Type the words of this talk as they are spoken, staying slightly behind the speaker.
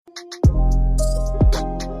Do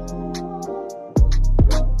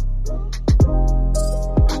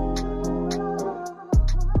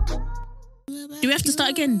we have to start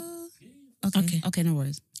again? Okay, no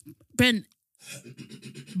worries. Brent,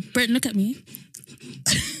 look at me.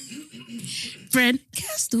 Brent.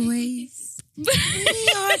 Castaways. We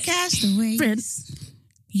are castaways. Brent,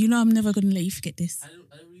 you know I'm never going to let you forget this. I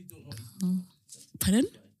really don't know. Pardon?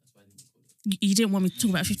 You didn't want me to talk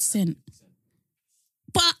about 50 Cent.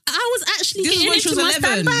 But I was actually This is getting when she into was my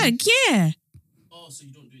 11. stand bag. Yeah. Oh, so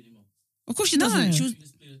you don't do it anymore? Of course she doesn't. No. She was...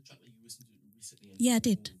 Let's play a track that you listened to recently. And Yeah, I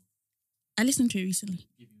did. I listened to it recently.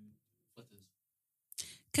 give you flutters.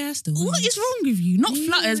 Castaways. What is wrong with you? Not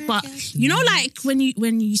flutters, but you know, like when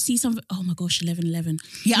you see something. Oh my gosh, 11:11.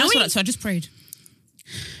 Yeah, No, I saw we- that, so I just prayed.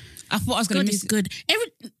 I thought I was going God to is miss it. good.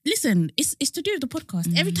 Listen, it's to do with the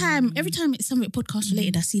podcast. Every time it's something podcast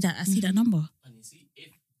related, I see that number. And you see, if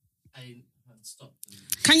I had stopped,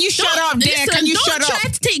 Can you shut up, dear? Listen, Can you don't shut up? try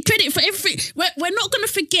to take credit for everything. We're not going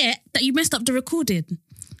to forget that you messed up the recording.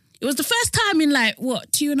 It was the first time in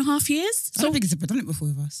 2.5 years. I don't think it's ever done it before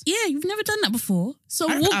with us. Yeah, you've never done that before. So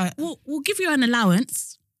I don't- we'll give you an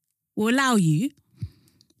allowance. We'll allow you,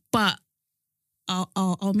 but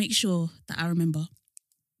I'll make sure that I remember.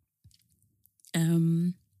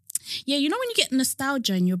 Yeah, you know when you get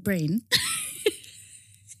nostalgia in your brain.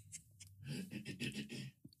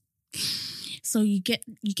 So you get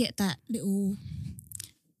that little.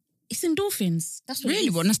 It's endorphins. That's what. Really? It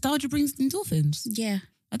is. What? Nostalgia brings endorphins? Yeah.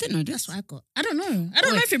 I didn't know That's this. what I got. I don't know. I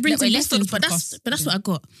don't know Wait, if it brings let's start endorphins, the but that's podcast. what I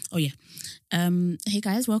got. Oh yeah. Hey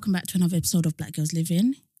guys, welcome back to another episode of Black Girls Live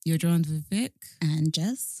In You're joined with Vic. and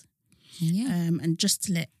Jazz. Yeah. And just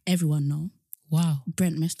to let everyone know, Wow.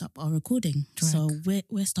 Brent messed up our recording, so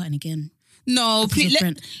we're starting again. No, Because please. of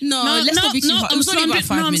Brent. Let's not be too hard. It was only about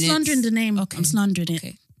 5 I'm minutes. slandering the name. Okay. I'm slandering it.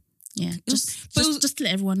 Okay. Yeah, was- but it was- just to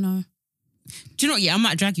let everyone know. Do you know what? Yeah, I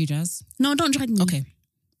might drag you, Jazz. No, don't drag me. Okay.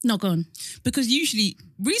 No, go on. Because usually,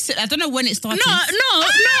 I don't know when it started.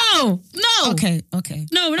 No. Okay. No,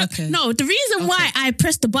 Okay. no. The reason why I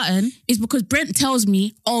press the button is because Brent tells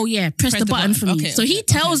me, "Oh yeah, press the button for me." Okay, So he okay,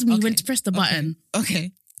 tells me okay, when to press the button.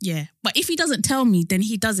 Okay. Yeah, but if he doesn't tell me, then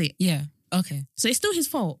he does it. Yeah. Okay. So it's still his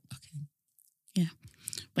fault. Okay. Yeah,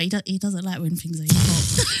 but he doesn't like when things are his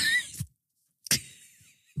fault.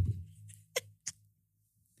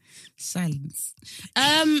 Silence.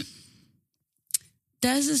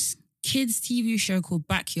 There's this kids' TV show called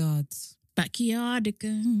Backyards.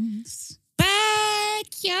 Backyardigans.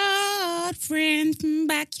 Backyard friends from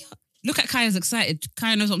backyard. Look at Kaya's excited.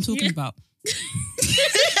 Kaya knows what I'm talking about.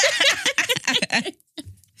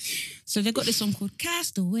 So they got this song called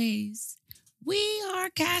Castaways. We are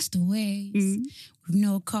castaways with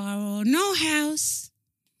no car or no house.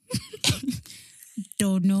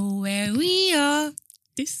 Don't know where we are.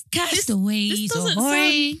 This Castaways. doesn't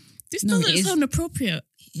ahoy. This No, doesn't it is. sound appropriate.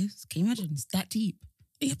 Yes, can you imagine? It's that deep.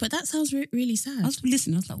 Yeah, but that sounds really I sad. was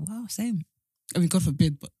listening. I was like, wow, same. I mean, God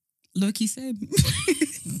forbid, but low-key same.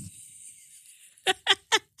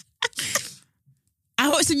 I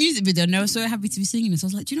watched the music video and they were so happy to be singing this. I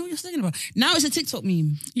was like, do you know what you're singing about? Now it's a TikTok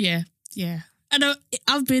meme. Yeah. And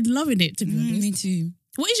I've been loving it, to be honest. Me too.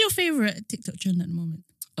 What is your favourite TikTok trend at the moment?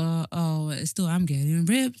 It's still I'm getting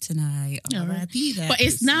ripped tonight. Yeah, right. R.I.P. that But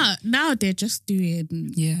it's pussy. now they're just doing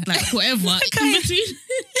like whatever in between.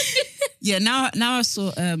 Yeah, now I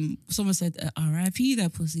saw someone said R.I.P.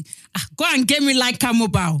 that pussy. Go and get me like a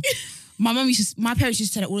mobile. My parents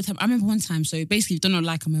used to say that all the time. I remember one time. So basically, if you don't know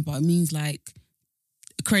like a mobile, it means like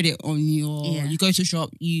credit on your. Yeah. You go to a shop,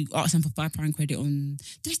 you ask them for £5 credit on.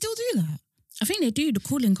 They still do that. I think they do the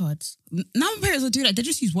calling cards. Now my parents don't do that. They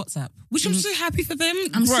just use WhatsApp, which I'm so happy for them.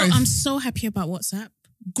 I'm so happy about WhatsApp.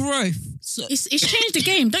 Growth. So It's changed the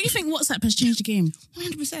game. Don't you think WhatsApp has changed the game?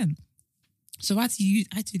 100%. So I had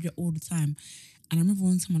to do it all the time. And I remember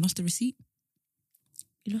one time I lost a receipt.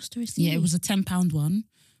 You lost the receipt. Yeah, it was a £10 one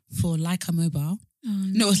for Leica Mobile. Oh,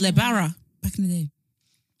 No, it was Lebara back in the day.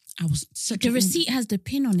 I was searching. The receipt has the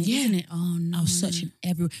pin on it, Yeah. isn't it? Oh no. I was searching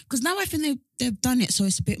everywhere. Because now I think they've done it so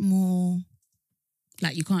it's a bit more.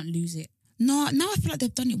 Like you can't lose it. No, now I feel like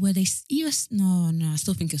they've done it where they. No, I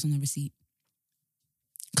still think it's on the receipt.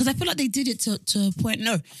 Because I feel like they did it to a point.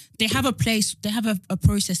 No, they have a place, they have a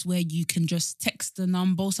process where you can just text the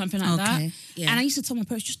number or something like that. Yeah. And I used to tell my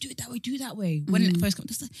parents, just do it that way. When it first came,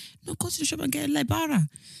 just like, no, go to the shop and get a Lebara.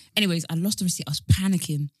 Anyways, I lost the receipt. I was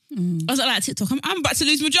panicking. I was like TikTok, I'm about to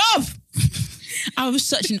lose my job. I was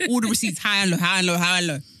searching all the receipts, high and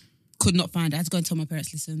low. Could not find it. I had to go and tell my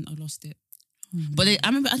parents, listen, I lost it. But I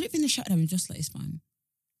remember, I don't think they shut down. Just like, it's fine.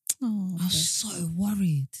 Oh, I was so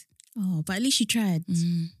worried. but at least you tried.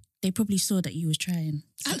 They probably saw that you was trying,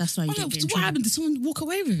 so that's why you didn't get in What trouble. happened? Did someone walk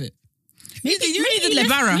away with it? Maybe you really did left,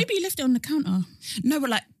 Lebara. maybe you left it on the counter. No, but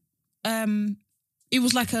like, it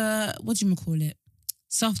was like a, what do you call it?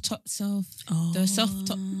 Self checkout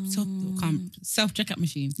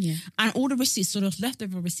machine. Yeah. And all the receipts, so there was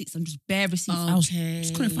leftover receipts and just bare receipts. I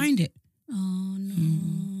just couldn't find it. Oh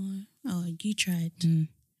no. Oh, you tried.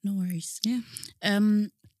 No worries. Yeah.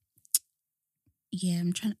 Yeah,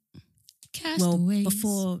 I'm trying. Castaways.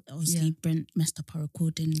 Before obviously Brent messed up our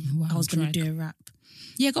recording, Wow, I was going to drag. do a rap.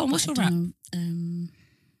 Yeah, go on. What's your rap?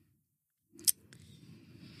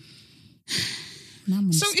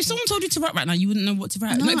 So if someone told you to rap right now, you wouldn't know what to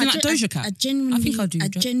rap. No, Not even like Doja I Cat. genuinely, think I'll do I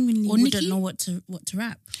Doja- genuinely or wouldn't Nicki? know what to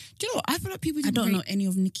rap. Do you know what? I feel like people I didn't don't rate- know any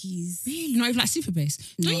of Nicki's. Really? Not even like Super Bass.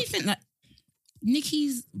 Don't No. you think that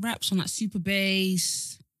Nicki's raps on like Super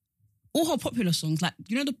Bass, all her popular songs, like,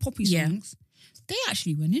 you know, the poppy Yeah. songs, they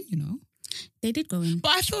actually went in, you know? They did go in.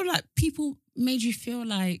 But I feel like people made you feel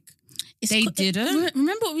like they didn't.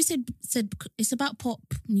 Remember what we said? It's about pop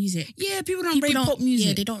music. Yeah, people don't rate pop music.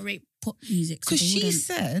 Yeah, they don't rate pop music. Because so she wouldn't.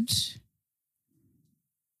 said,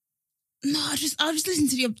 no, I just listened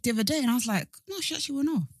to the other day and I was like, no, she actually went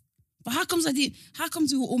off. But how comes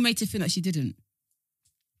we were all made to think that she didn't?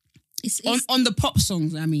 It's On the pop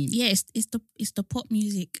songs, I mean. yeah, it's the pop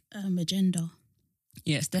music agenda.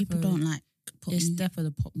 Yeah, it's People definitely. don't like pop It's music.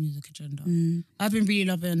 definitely the pop music agenda. Mm, I've been really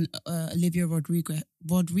loving Olivia Rodrigo.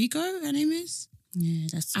 Rodrigo, her name is. yeah,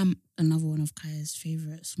 that's another one of Kaya's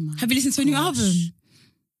favourites. My Have you listened to a new gosh. album?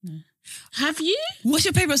 No. Have you? What's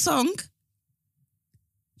your favorite song?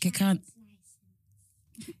 Okay, can't.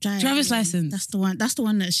 Driver's License. That's the one. That's the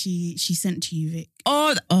one that she sent to you, Vic.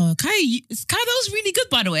 Oh, Kaya, that was really good,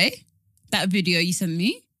 by the way. That video you sent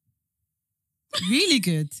me, really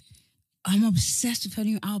good. I'm obsessed with her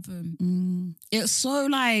new album. It's so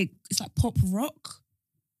like, it's like pop rock.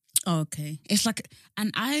 Oh, okay. It's like,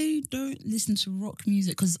 and I don't listen to rock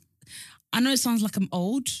music because I know it sounds like I'm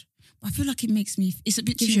old, but I feel like it makes me, it's a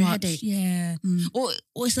bit Gives too you a much. headache. Yeah. Or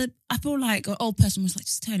it's like, I feel like an old person was like,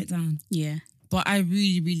 just turn it down. Yeah. But I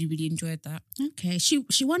really, really, really enjoyed that. Okay. She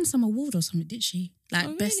won some award or something, did she? Like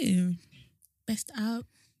Oh, really? best out.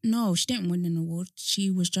 No, she didn't win an award. She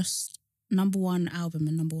was just #1 album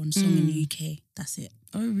and #1 song in the UK. That's it.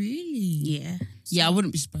 Oh, really? Yeah. Yeah, I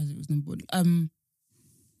wouldn't be surprised if it was #1.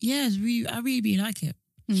 Yeah, I really, really like it.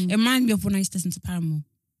 It reminds me of when I used to listen to Paramore.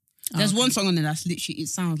 There's one song on there that's literally, it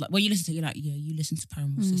sounds like, when you listen to it, you're like, yeah, you listen to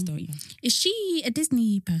Paramore, sis, don't you? Is she a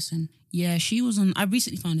Disney person? Yeah, she was on, I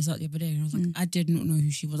recently found this out the other day and I was like, I did not know who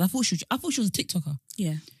she was. I thought she was a TikToker.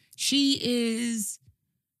 Yeah. She is,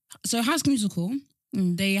 so High School Musical,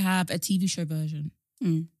 they have a TV show version.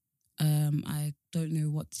 I don't know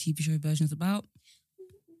what the TV show version is about.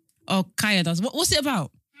 Oh, Kaya does. What's it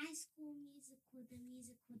about? High School Musical, the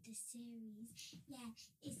musical, the series. Yeah,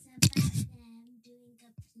 it's about them doing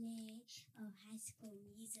a play of High School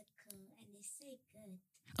Musical, and it's so good.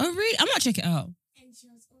 Oh, really? I might check it out. And she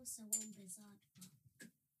was also on Bizarre Book.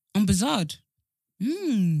 On Bizarre.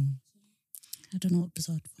 I don't know what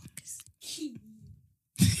Bizarre Funk is.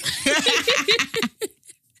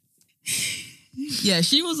 Yeah,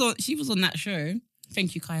 she was on that show.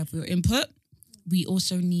 Thank you, Kaya, for your input. We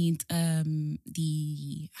also need what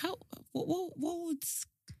would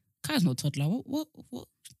Kaya's not a toddler. What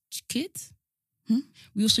kids?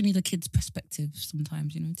 We also need a kid's perspective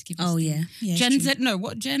sometimes, you know, to give us. Oh, the- yeah. Yeah, Gen it's Z. true. No,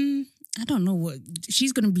 what Gen? I don't know what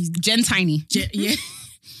she's gonna be. Gen Tiny. Yeah.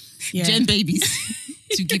 Yeah. Gen babies.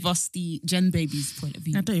 To give us the Gen babies point of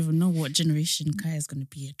view. I don't even know what generation Kaya's gonna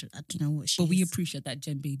be. I don't know what she. But we is. appreciate that,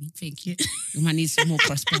 Gen baby. Thank you. We might need some more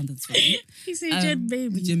correspondence for you. You say Gen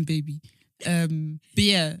baby. Gen baby. But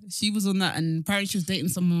yeah, she was on that, and apparently she was dating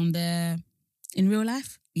someone on there. In real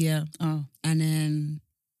life? Yeah, Oh. and then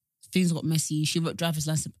things got messy. She wrote driver's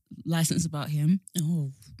license about him.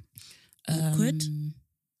 Oh. Awkward.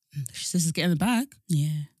 She says it's getting the bag,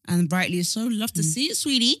 Yeah. and rightly so. Love to see it,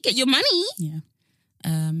 sweetie. Get your money. Yeah.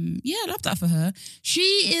 Yeah, I love that for her. She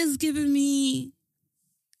is giving me.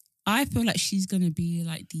 I feel like she's gonna be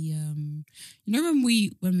like the you know when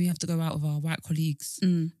we have to go out with our white colleagues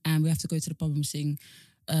and we have to go to the pub and sing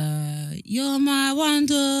 "You're my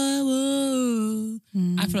wonder." Whoa.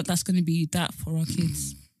 I feel like that's gonna be that for our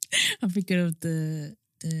kids. I'm thinking of the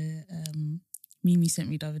meme you sent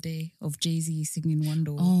me the other day of Jay-Z singing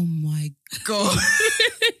Wonderwall. Oh my god.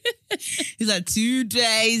 He's like,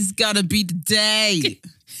 today's gotta be the day.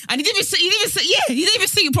 And he didn't even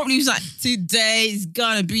sing it properly. He was like, today's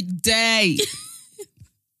gonna be the day.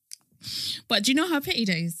 But do you know how petty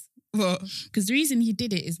that is? What? Because the reason he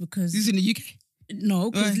did it is because He's in the UK.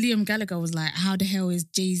 No, because Why? Liam Gallagher was like, how the hell is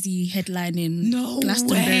Jay-Z headlining No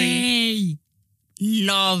Glastonbury? way.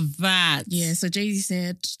 Love that. Yeah, so Jay-Z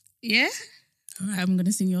said, yeah, all right, I'm going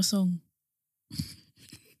to sing your song.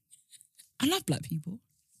 I love black people.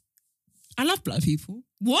 I love black people.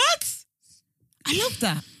 What? I love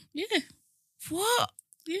that. Yeah, What?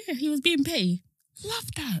 yeah, he was being petty. Love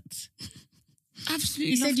that.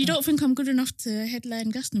 Absolutely He love said, you that. don't think I'm good enough to headline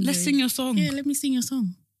Glastonbury? Let's sing your song. Yeah, let me sing your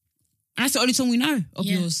song. That's the only song we know of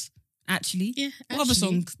Yeah. yours, actually. Yeah, What other actually.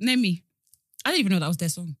 songs? Name me. I didn't even know that was their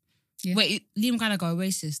song. Yeah. Wait, Liam Gallagher,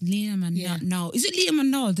 Oasis, Liam and Yeah. Noel. Is it Liam and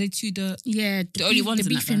Noel? They two Yeah, The only ones the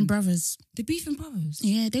in that beefing band. brothers. the beefing brothers.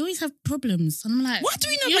 Yeah, they always have problems. And I'm like, What do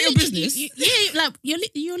we know you're about your literally- business? Yeah, like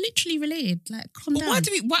you're literally related. Like, calm But down.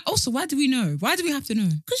 why do we know? Why do we have to know?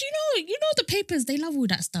 Because you know the papers, they love all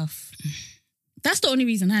that stuff. That's the only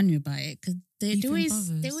reason I knew about it. Because they Beefing always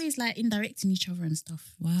brothers. like indirecting each other and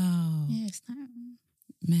stuff. Wow. Yeah, it's that.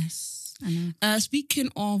 Mess. I know. Speaking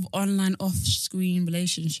of online off-screen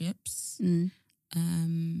relationships, Mm.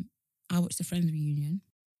 I watched the Friends reunion,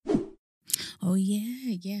 Oh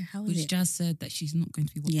yeah. How was which it? Jazz said that she's not going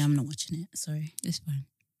to be watching. Yeah, I'm not watching it. Sorry. It's fine.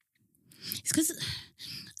 It's because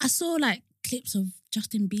I saw like clips of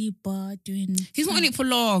Justin Bieber doing. He's not in it for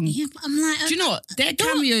long. Yeah, but I'm like, Do you know what? Their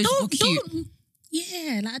cameos were cute.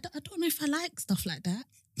 Yeah, like I don't know if I like stuff like that.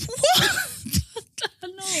 What? I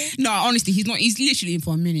know. No, honestly, he's not. He's literally in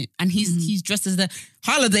for a minute, and he's dressed as the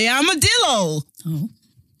holiday armadillo. Oh.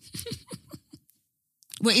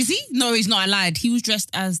 Wait, is he? No, he's not. I lied. He was dressed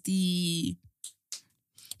as the.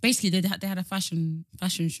 Basically, they had a fashion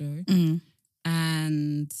show, Mm.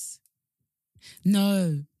 and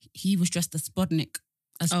no, he was dressed as Spodnik,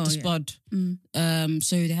 as Oh, the yeah. Spod. Mm.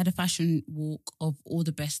 So they had a fashion walk of all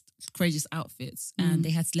the best, craziest outfits, and they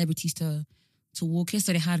had celebrities to walk it.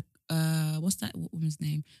 So they had what's that woman's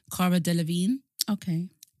name? Cara Delevingne. Okay.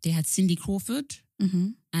 They had Cindy Crawford, Mm-hmm.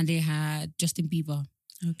 and they had Justin Bieber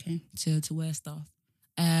Okay. to wear stuff.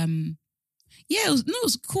 Yeah, it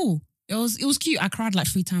was cool. It was cute. I cried like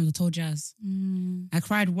 3 times. I told Jazz. Mm. I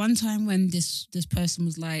cried one time when this person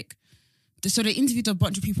was like, so they interviewed a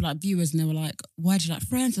bunch of people, like viewers, and they were like, why do you like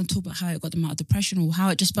Friends? And talk about how it got them out of depression or how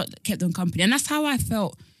it just kept them company. And that's how I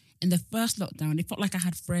felt in the first lockdown. It felt like I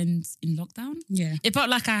had friends in lockdown. Yeah. It felt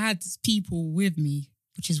like I had people with me,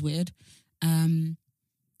 which is weird. And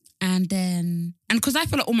because I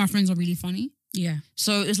feel like all my friends are really funny. Yeah.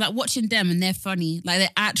 So it was like watching them and they're funny. Like they're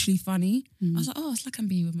actually funny. I was like, oh, it's like I'm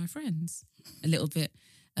being with my friends a little bit.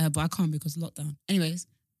 But I can't because of lockdown. Anyways,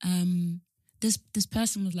 this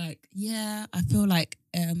person was like, yeah, I feel like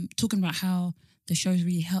talking about how the shows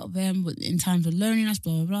really helped them in times of loneliness,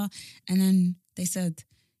 blah, blah, blah. And then they said,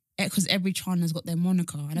 because every Chana's got their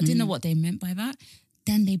moniker. And I didn't know what they meant by that.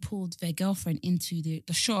 Then they pulled their girlfriend into the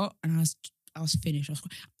shot and I was finished.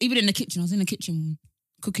 Even in the kitchen, I was in the kitchen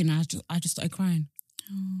cooking. I just started crying.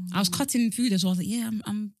 I was cutting food as well. I was like, yeah,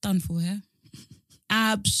 I'm done for here.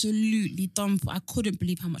 Absolutely done for. I couldn't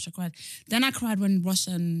believe how much I cried. Then I cried when Ross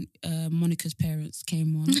and Monica's parents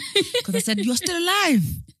came on because I said, you're still alive.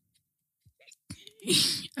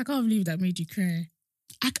 I can't believe that made you cry.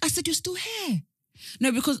 I said, you're still here.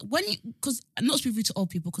 No, because not to be rude to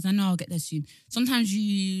old people, because I know I'll get there soon. Sometimes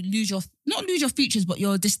you not lose your features, but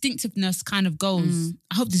your distinctiveness kind of goes.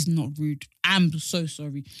 I hope this is not rude. I'm so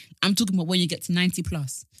sorry. I'm talking about when you get to 90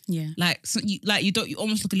 plus. Yeah. Like, so you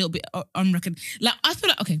almost look a little bit unrecognizable. Like, I feel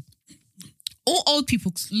like, okay, all old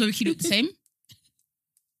people low-key look the same.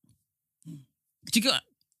 Do you get?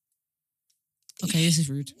 Okay, this is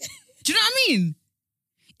rude. Do you know what I mean?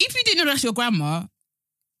 If you didn't know that's your grandma,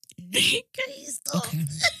 Can you stop? okay.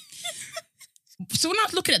 So when I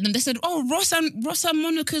was looking at them, they said, "Oh, Ross and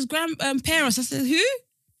Monica's parents." I said, "Who?"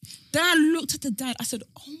 Then I looked at the dad. I said,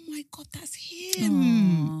 "Oh my God, that's him."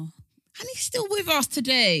 Aw. And he's still with us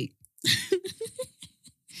today.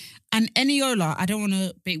 And Eniola, I don't want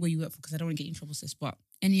to bait where you work for because I don't want to get you in trouble, sis. But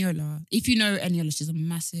Eniola, if you know Eniola, she's a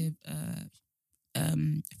massive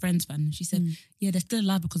Friends fan. She said, "Yeah, they're still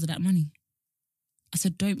alive because of that money." I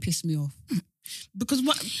said, "Don't piss me off." Because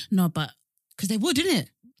what? No, but Because they would, innit?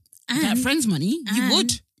 and, That Friends money, you and-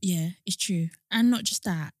 would. Yeah, it's true. And not just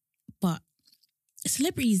that, but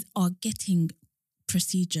celebrities are getting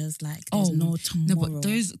procedures like there's Oh, no No, tomorrow. but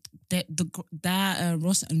those that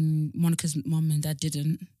Ross and Monica's mum and dad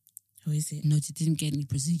didn't. Who is it? No, they didn't get any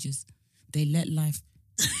procedures. They let life.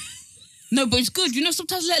 No, but it's good. You know,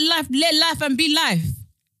 sometimes let life and be life.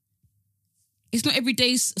 It's not every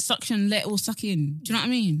day suction, let or suck in. Do you know what I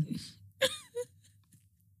mean?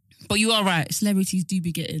 But you are right. Celebrities do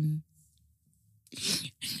be getting.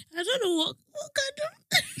 I don't know what kind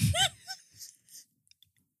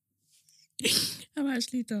of. I'm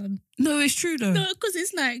actually done. No, it's true though. No, because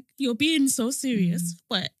it's like you're being so serious,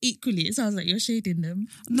 but equally it sounds like you're shading them.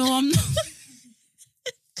 No, I'm not.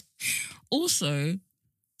 Also,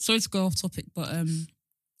 sorry to go off topic, but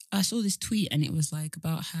I saw this tweet and it was like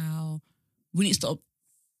about how we need to stop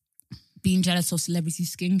being jealous of celebrity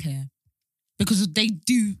skincare because they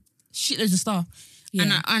do shitloads of stuff.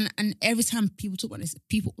 Yeah. And every time people talk about this,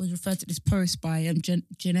 people always refer to this post by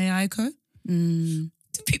Janae Aiko.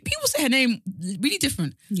 People say her name really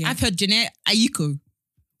different. Yeah. I've heard Janae Aiko.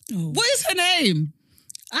 Oh. What is her name?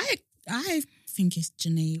 I think it's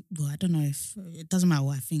Janae. Well, I don't know if it doesn't matter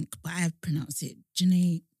what I think, but I pronounce it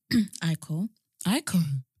Janae Aiko. Aiko.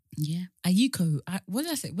 Yeah. Aiko. What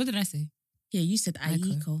did I say? What did I say? Yeah, you said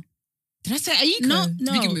Aiko. Did I say Aiko? No,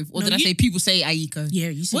 To begin with, or no, did I say people say Aiko? Yeah,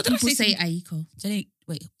 you said What did I people say say Aiko. Janae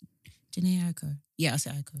Aiko. Yeah, I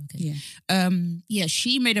said Aiko. Okay. Yeah. Yeah,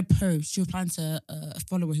 she made a post. She was replying to a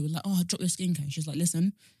follower who was like, "Oh, drop your skincare." She was like,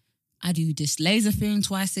 "Listen, I do this laser thing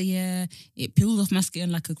twice a year. It peels off my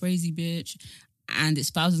skin like a crazy bitch, and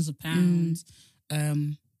it's thousands of pounds."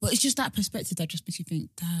 But it's just that perspective that just makes you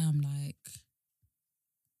think, "Damn, like,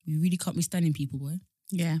 you really can't be standing people, boy."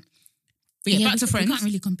 Yeah. But yeah, back to we Friends. can't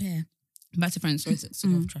really compare. Back to Friends. Sorry,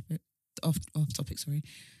 off topic. Sorry.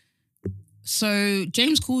 So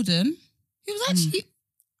James Corden, he was actually.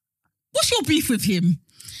 What's your beef with him?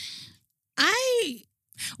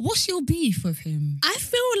 What's your beef with him? I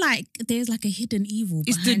feel like there's like a hidden evil.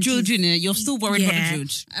 It's the behind judge, his- innit? You're still worried about the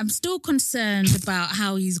judge. I'm still concerned about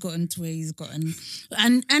how he's gotten to where he's gotten,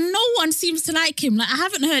 and no one seems to like him. Like I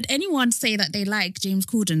haven't heard anyone say that they like James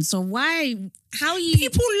Corden. So why? How you?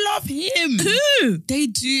 People love him. Who? They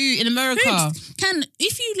do in America.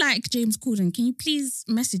 If you like James Corden, can you please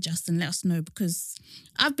message us and let us know? Because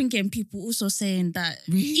I've been getting people also saying that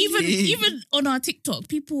Really? even on our TikTok,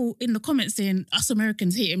 people in the comments saying us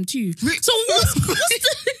Americans hate him too. So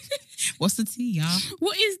What's the tea, yeah?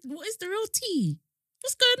 what is the real tea?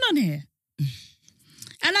 What's going on here?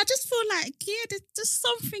 And I just feel like, there's just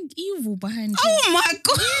something evil behind him. Oh my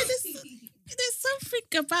god! There's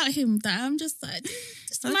something about him that I'm just like,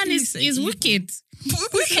 this How man can you is say evil? wicked.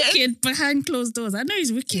 Wicked behind closed doors. I know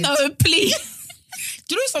he's wicked. No, please.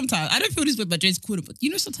 Do you know sometimes I don't feel this way about James Corden, but you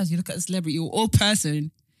know sometimes you look at a celebrity or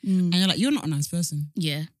person and you're like, you're not a nice person.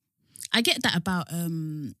 Yeah. I get that about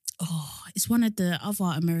it's one of the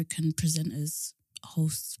other American presenters,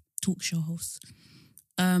 hosts, talk show hosts.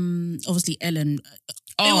 Obviously Ellen.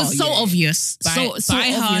 It was so obvious. Bye so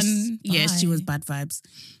obvious. hun. Yes, she Bye. was bad vibes.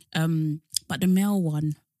 But the male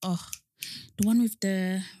one, the one with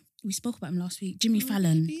we spoke about him last week, Jimmy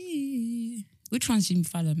Fallon. Which one's Jimmy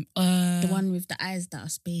Fallon? The one with the eyes that are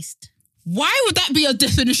spaced. Why would that be a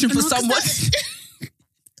definition for No, 'cause someone?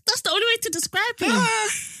 That's the only way to describe him.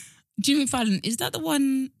 Jimmy Fallon, is that the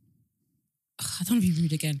one? Ugh, I don't want to be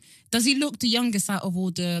rude again. Does he look the youngest out of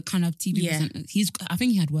all the kind of TV Yeah. presenters? I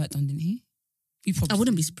think he had work done, didn't he? I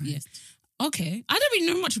wouldn't be surprised. Yeah. Okay. I don't really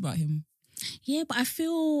know much about him. Yeah, but I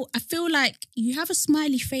feel like you have a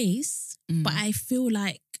smiley face, but I feel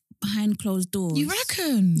like behind closed doors. You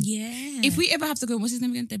reckon? Yeah. If we ever have to go, what's his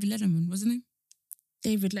name again? David Letterman, wasn't he?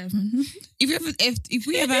 David Letterman. If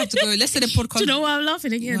we ever have to go, let's say the podcast. Do you know why I'm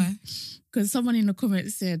laughing again? Why? Because someone in the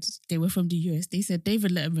comments said they were from the US. They said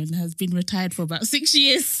David Letterman has been retired for about 6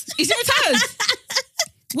 years. Is he retired?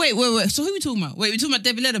 Wait. So who are we talking about? Wait, we're talking about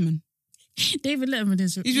David Letterman. David Letterman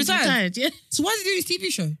is He's retired? Yeah. So why is he doing his TV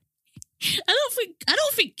show? I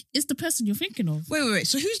don't think it's the person you're thinking of. Wait.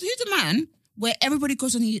 So who's the man where everybody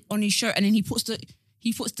goes on his show and then he puts like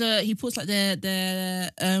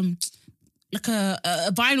the like a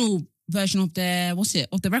vinyl version of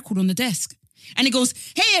the record on the desk, and he goes,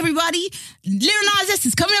 "Hey everybody, Lil Nas X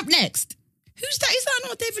is coming up next." Who's that? Is that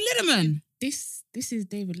not David Letterman? This is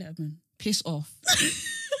David Letterman. Piss off.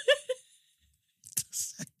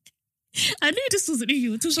 I knew this wasn't who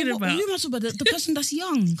you were talking Who about. am I talking about? The person that's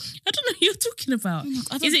young. I don't know who you're talking about. Oh my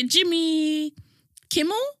God, Is it Jimmy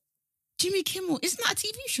Kimmel? Jimmy Kimmel. Isn't that a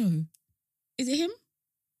TV show? Is it him?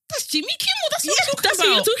 That's Jimmy Kimmel. That's what I'm talking That's about.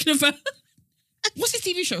 who you're talking about. What's his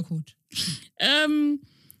TV show called?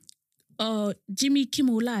 Jimmy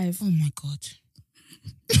Kimmel Live. Oh my God.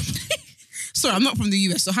 Sorry, I'm not from the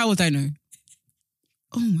US, so how would I know?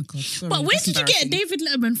 Oh my God. Sorry, But where that's did you get embarrassing. David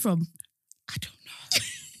Letterman from? I don't know.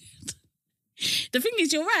 The thing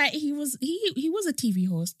is, you're right. He was a TV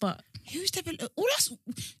host, but Who's David? Oh,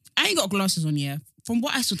 I ain't got glasses on, yeah. From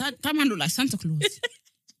what I saw, that man looked like Santa Claus.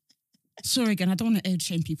 Sorry again, I don't want to age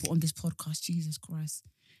shame people on this podcast. Jesus Christ.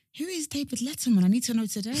 Who is David Letterman? I need to know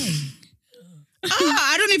today.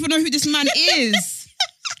 I don't even know who this man is.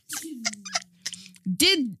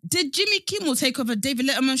 Did Jimmy Kimmel take over David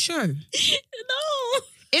Letterman's show? no,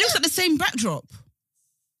 It looks like the same backdrop.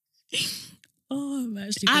 Oh, I'm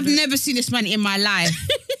actually. I've never seen this man in my life.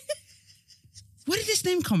 Where did this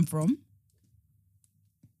name come from?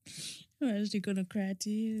 I'm actually gonna cry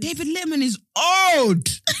tears. David Letterman is old.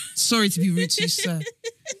 Sorry to be rude to you, sir.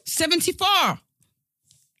 74.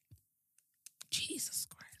 Jesus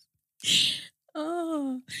Christ.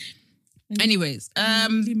 Oh. Anyways,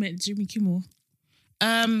 You met Jimmy Kimmel.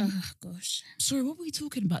 Oh gosh. Sorry, what were we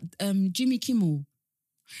talking about? Jimmy Kimmel.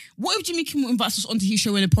 What if Jimmy Kimmel invites us onto his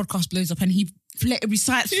show when the podcast blows up and he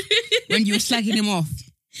recites when you were slagging him off?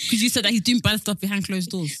 Because you said that he's doing bad stuff behind closed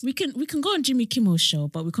doors. We can go on Jimmy Kimmel's show,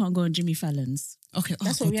 but we can't go on Jimmy Fallon's. Okay,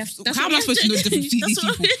 That's what we have. That's How what am I we supposed to have know the difference between these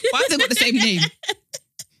That's people? Why have they got the same name?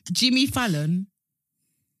 Jimmy Fallon.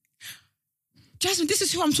 Jasmine, this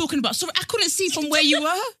is who I'm talking about. Sorry, I couldn't see from where you were.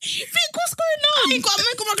 Vic, what's going on? I ain't got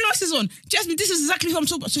my glasses on. Jasmine, this is exactly who I'm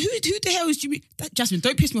talking about. So who the hell is Jimmy? Jasmine,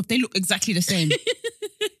 don't piss me off. They look exactly the same.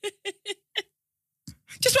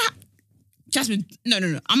 Jasmine,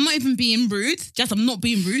 no. I'm not even being rude. I'm not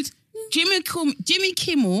being rude. Jimmy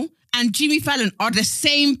Kimmel and Jimmy Fallon are the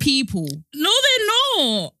same people. No, they're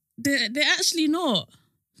not. They're actually not.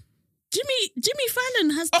 Jimmy Fallon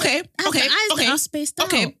has the eyes that are spaced out.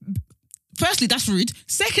 Okay. Firstly, that's rude.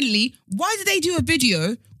 Secondly, why did they do a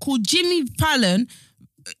video called Jimmy Fallon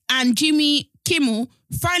and Jimmy Kimmel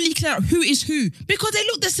finally clear out who is who? Because they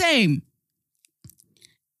look the same.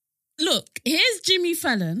 Look, here's Jimmy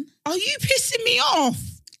Fallon. Are you pissing me off?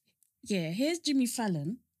 Yeah, here's Jimmy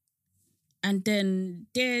Fallon. And then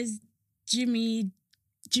there's Jimmy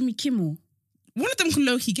Kimmel. One of them can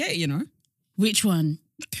low-key get it, you know? Which one?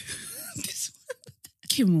 This one.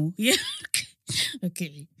 Kimmel. Yeah.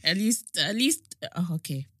 Okay. At least. Oh,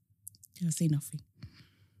 okay. I'll say nothing.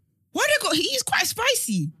 Why they got? He's quite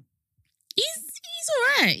spicy. He's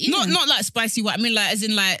all right. Yeah. Not like spicy. What I mean, like as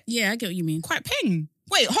in like. Yeah, I get what you mean. Quite peng.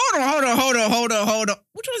 Wait, hold on.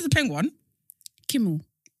 Which one is the peng one? Kimmel.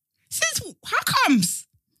 Since how comes?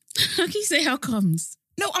 How can you say how comes?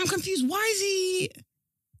 No, I'm confused. Why is he?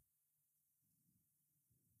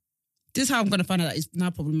 This is how I'm gonna find out that it's now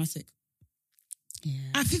problematic.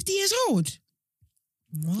 Yeah. At 50 years old.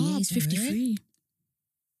 Yeah, he's 53.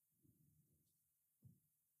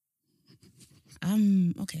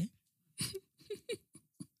 Okay.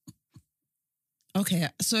 Okay,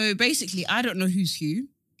 so basically, I don't know who's who.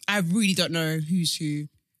 I really don't know who's who.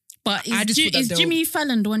 But is Jimmy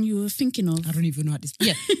Fallon the one you were thinking of? I don't even know at this.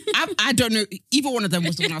 Yeah, I don't know. Either one of them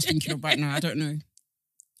was the one I was thinking of right now. I don't know.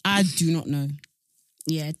 I do not know.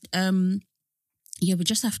 Yeah. Yeah, we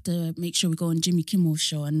just have to make sure we go on Jimmy Kimmel's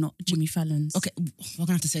show and not Jimmy Fallon's. Okay, we're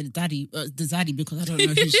gonna have to say the zaddy because I don't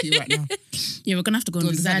know who's who right now. Yeah, we're gonna have to go on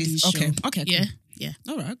the Zaddy's show. Okay, cool. Yeah.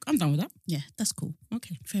 All right, I'm done with that. Yeah, that's cool.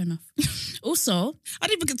 Okay, fair enough. Also, I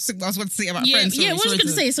didn't even get to say what I was going to say about friends. Sorry, what was you going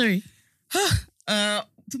to say? Sorry.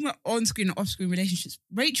 Talking about on-screen and off-screen relationships.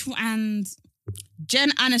 Rachel and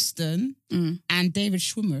Jen Aniston and David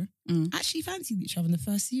Schwimmer actually fancied each other in the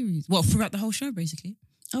first series. Well, throughout the whole show, basically.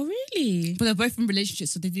 Oh, really? But they're both in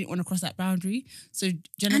relationships, so they didn't want to cross that boundary. So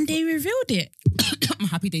Jennifer, and they revealed it. I'm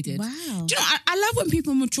happy they did. Wow. Do you know, I love when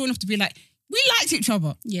people are mature enough to be like, we liked each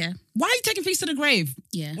other. Yeah. Why are you taking things to the grave?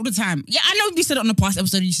 Yeah. All the time. Yeah, I know we said it on the past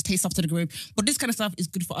episode, you should take stuff to the grave, but this kind of stuff is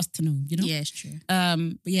good for us to know, you know? Yeah, it's true.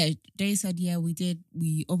 But yeah, they said, yeah, we did.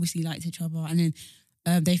 We obviously liked each other. And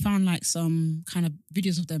then they found like some kind of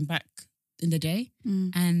videos of them back in the day.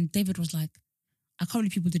 And David was like, I can't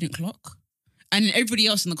believe people didn't clock. And everybody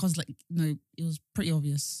else in the cause like, no, it was pretty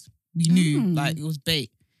obvious. We knew, like, it was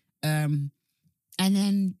bait. And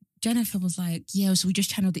then Jennifer was like, yeah, so we just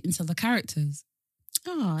channeled the inside of the characters.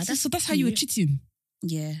 Oh, that's how you were cheating.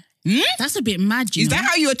 Yeah. That's a bit mad, you Is know? that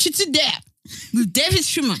how you were cheating there? With David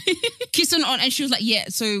Schwimmer kissing on, and she was like, yeah.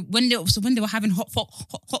 So when they were having hot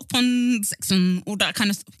fun sex and all that kind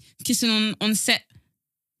of stuff, kissing on set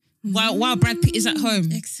while Brad Pitt is at home.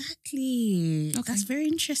 Exactly. Okay. That's very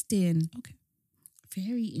interesting. Okay.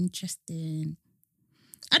 Very interesting.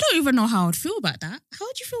 I don't even know how I'd feel about that. How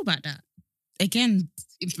would you feel about that? Again,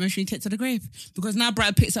 information you take to the grave. Because now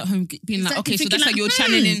Brad Pitt's at home being like, okay, so that's like, how you're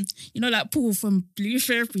channeling. You know, like Paul from Blue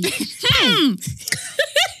Therapy.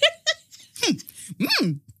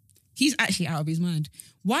 He's actually out of his mind.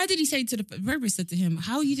 Why did he say to the therapist said to him,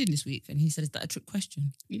 how are you doing this week? And he said, is that a trick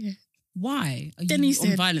question? Yeah. Why are then you he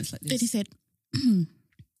said, on violence like this? Then he said,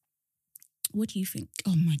 what do you think?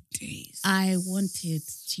 Oh my days. I wanted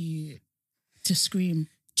to scream.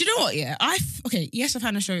 Do you know what? Yeah, yes, I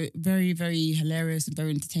found the show very, very hilarious and very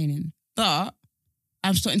entertaining, but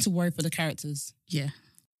I'm starting to worry for the characters. Yeah.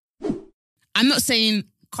 I'm not saying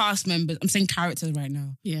cast members, I'm saying characters right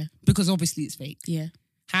now. Yeah. Because obviously it's fake. Yeah.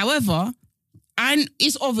 However, And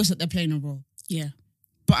it's obvious that they're playing a role. Yeah.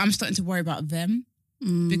 But I'm starting to worry about them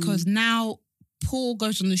because now Paul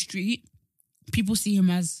goes on the street, people see him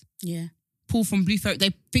as Paul from Blue Fairy.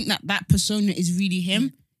 They think that persona is really him. Yeah.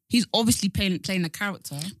 He's obviously playing a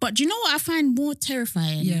character. But do you know what I find more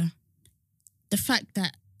terrifying? Yeah. The fact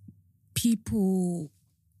that people,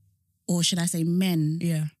 or should I say men,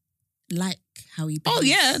 like how he behaves. Oh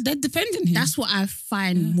yeah, they're defending him. That's what I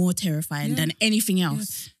find more terrifying than anything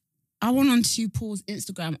else. Yeah. I went onto Paul's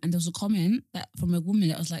Instagram and there was a comment from a woman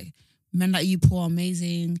that was like, "Men like you, Paul, are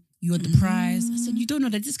amazing. You're the prize." I said, "You don't know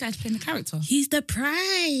that this guy's playing the character. He's the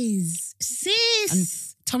prize, sis." And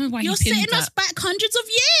tell me why you're setting us back hundreds of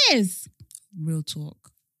years. Real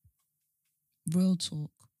talk.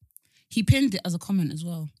 He pinned it as a comment as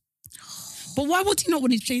well. But why would he not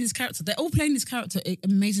when he's playing this character? They're all playing this character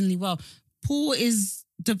amazingly well. Paul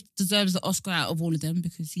deserves the Oscar out of all of them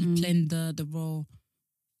because he's playing the role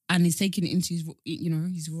and he's taking it into his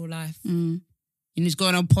real life. And he's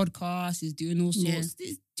going on podcasts, he's doing all sorts.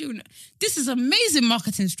 This is amazing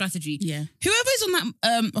marketing strategy. Yeah. Whoever's on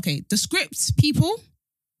that, the script people,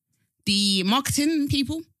 the marketing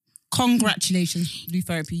people, congratulations, Blue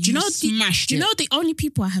Therapy. You smashed it. Do you know the only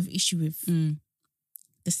people I have issue with?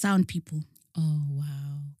 The sound people. Oh,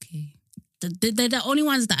 wow. Okay. They're the only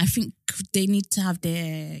ones that I think they need to have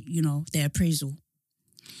their appraisal.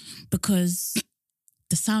 Because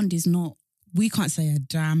the sound is not... We can't say a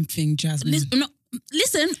damn thing, Jasmine.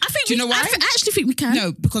 Listen, I think do you know why? I actually think we can.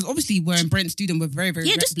 No, because obviously we're in Brent's student, we're very,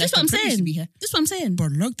 very this what I'm saying. To be here. This is what I'm saying.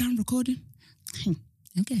 But lockdown recording.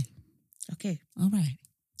 Okay. All right.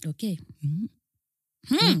 Okay.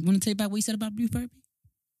 Want to take back what you said about Blue Therapy?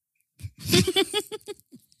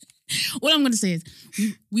 All I'm going to say is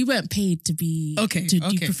we weren't paid to be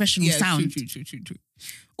do professional sound. True.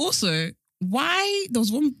 Also, why there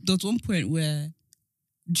was one point where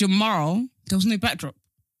Jamal, there was no backdrop.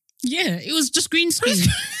 Yeah, it was just green screen. I was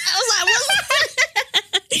like,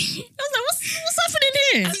 what's happening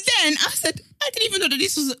here? And then I said, I didn't even know that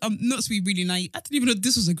this was not to be really naive. I didn't even know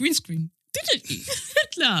this was a green screen. Didn't you?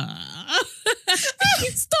 Nah.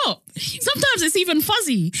 Stop. Sometimes it's even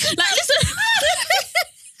fuzzy. Like, listen.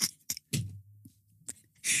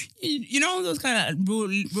 You know those kind of real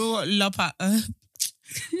love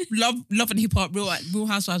and hip hop, real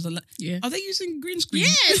housewives. Are they using green screen?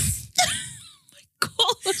 Yes. Oh my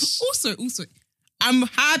gosh. Also, I'm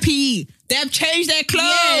happy they've changed their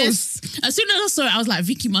clothes. Yes. As soon as I saw it, I was like,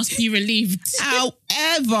 Vicky must be relieved.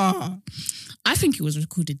 However, I think it was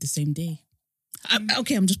recorded the same day. I'm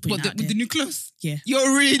just putting it out there. With the new clothes? Yeah.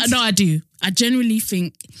 You're really... No, I do. I genuinely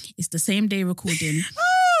think it's the same day recording.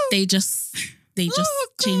 They just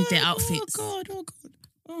changed their outfits. Oh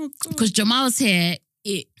God. Because Jamal's hair,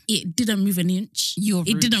 it didn't move an inch.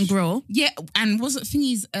 It didn't grow. Yeah, and was it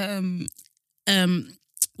thingies?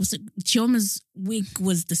 Was it Chioma's wig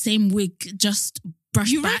was the same wig, just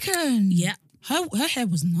brushed back. You reckon? Yeah. Her hair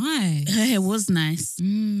was nice. Her hair was nice.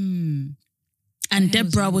 And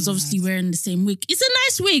Deborah was obviously wearing the same wig. It's a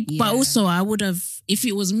nice wig, but also I would have, if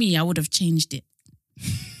it was me, I would have changed it.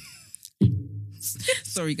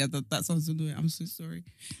 Sorry, guys, that sounds annoying. I'm so sorry.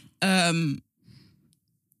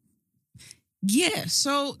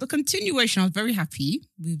 So the continuation, I was very happy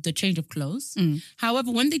with the change of clothes.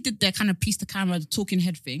 However, when they did their kind of piece to camera, the talking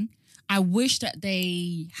head thing, I wish that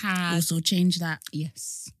they had... Also changed that.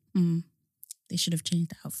 Yes. They should have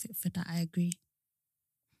changed the outfit for that, I agree.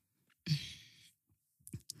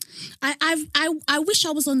 I wish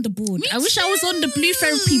I was on the board. I wish I was on the Blue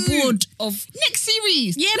Therapy board of next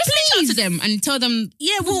series. Yeah, let's please. reach out to them and tell them.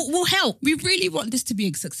 Yeah, we'll help. We really want this to be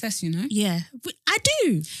a success, you know. Yeah, I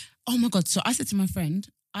do. Oh my God! So I said to my friend,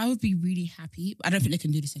 I would be really happy. I don't think they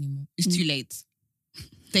can do this anymore. It's too late.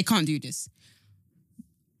 They can't do this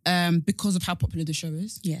because of how popular the show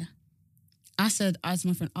is. Yeah. I said to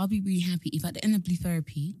my friend, I'll be really happy if at the end of Blue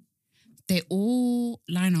Therapy, they all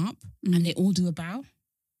line up and they all do a bow.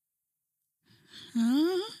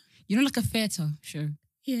 Huh? You know, like a theatre show.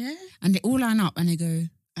 Yeah. And they all line up and they go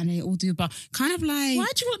and they all do a bow. Kind of like... Why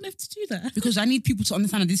do you want them to do that? Because I need people to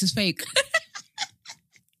understand that this is fake.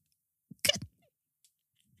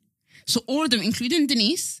 So all of them, including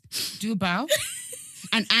Denise, do a bow.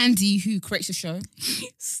 And Andy, who creates the show.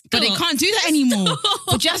 Stop. But they can't do that anymore.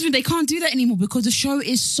 But Jasmine, they can't do that anymore because the show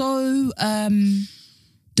is so...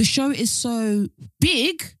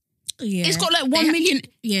 big... Yeah. It's got like 1 million.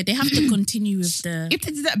 Yeah, they have to continue with the... If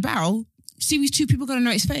they did that bow, series 2, people are going to know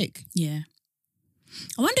it's fake. Yeah.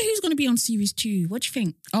 I wonder who's going to be on series 2. What do you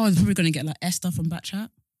think? Oh, they're probably going to get like Esther from Batchat.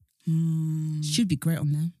 Should be great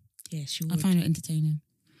on there. Yeah, she would. I find it entertaining.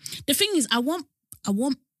 The thing is, I want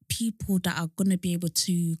people that are gonna be able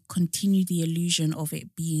to continue the illusion of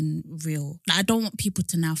it being real. Like, I don't want people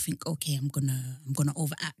to now think, okay, I'm gonna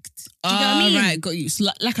overact. Do you get what I mean? Right, got you. It's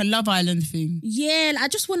like a Love Island thing. Yeah, like, I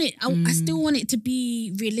just want it. I still want it to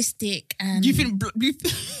be realistic. And Do you think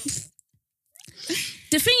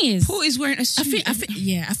the thing is, Paul is wearing a suit? I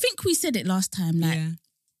think we said it last time. Like, yeah.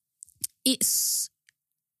 it's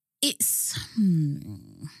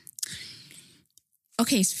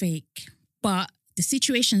okay, it's fake, but the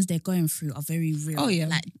situations they're going through are very real. Oh yeah,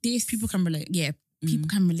 like this, people can relate. Yeah, people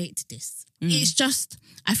can relate to this. It's just,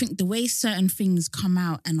 I think the way certain things come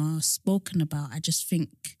out and are spoken about, I just think,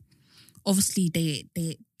 obviously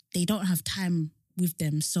they don't have time with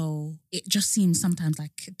them, so it just seems sometimes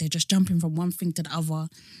like they're just jumping from one thing to the other.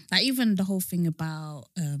 Like, even the whole thing about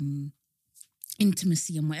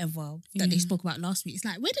intimacy and whatever that they spoke about last week. It's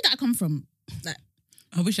like, where did that come from? Like,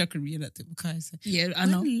 I wish I could read that to Bukai. yeah, I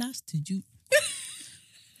know. When last did you?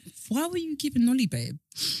 Why were you giving Nolly, babe?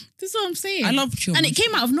 That's what I'm saying. I love children. And it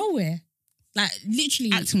came out of nowhere. Like,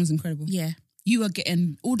 literally. Acting was incredible. Yeah. You are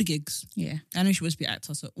getting all the gigs. Yeah. I know she was to be an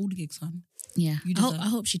actor, so all the gigs, hon. Yeah. You I deserve.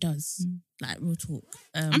 hope she does. Like, real talk.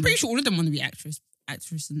 I'm pretty sure all of them want to be actress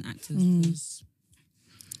and actors. 'Cause,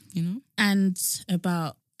 you know? And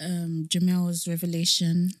about Jamel's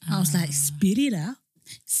revelation, I was like, spit it out.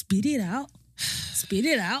 Spit it out. Spit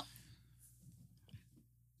it out.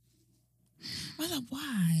 I was like,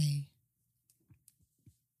 why?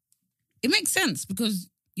 It makes sense because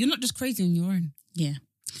you're not just crazy on your own. Yeah.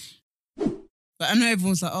 But I know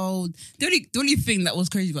everyone's like, oh, the only thing that was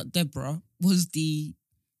crazy about Deborah was the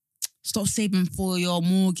stop saving for your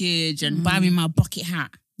mortgage and buy me my bucket hat.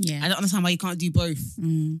 Yeah. I don't understand why you can't do both.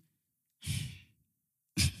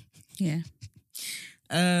 Yeah.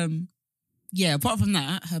 Yeah, apart from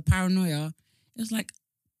that, her paranoia, it was like,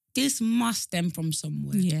 this must stem from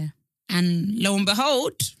somewhere. Yeah. And lo and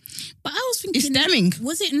behold, But I was thinking, it's stemming.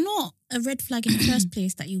 was it not a red flag in the first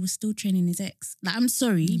place that he was still training his ex? Like, I'm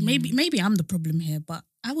sorry, maybe I'm the problem here, but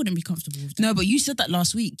I wouldn't be comfortable with that. No, but you said that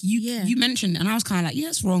last week. You mentioned, and I was kind of like, yeah,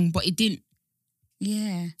 it's wrong, but it didn't.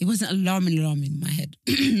 Yeah. It wasn't alarming in my head.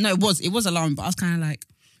 No, it was alarming, but I was kind of like,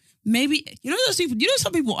 maybe, you know those people,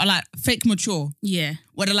 some people are like fake mature. Yeah.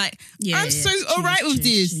 Where they're like, Yeah, I'm so all right with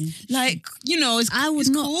this. Like, it's I would it's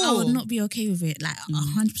not. cool. I would not be okay with it. Like,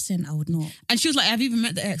 100%, I would not. And she was like, have you even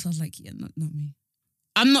met the ex? I was like, yeah, not me.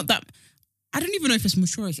 I'm not that. I don't even know if it's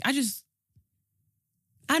maturity.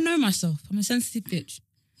 I know myself. I'm a sensitive bitch.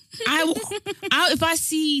 If I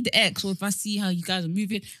see the ex or if I see how you guys are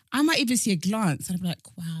moving, I might even see a glance and I'll be like,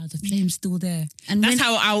 wow, the flame's still there. And that's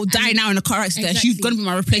how I'll die now in a car accident. Exactly. She's going to be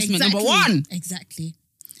my replacement number one. Exactly.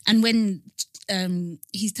 And when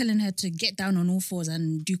he's telling her to get down on all fours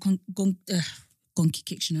and do donkey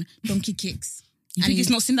kicks, donkey kicks. You think he's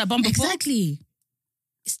not seen that bum before? Exactly.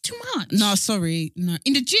 It's too much. No, sorry. No.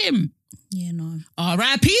 In the gym. Yeah, no.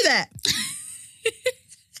 R.I.P. that.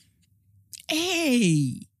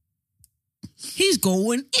 Hey. He's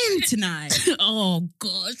going in tonight. Oh,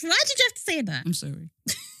 gosh. Why did you have to say that? I'm sorry.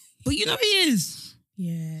 But you know he is.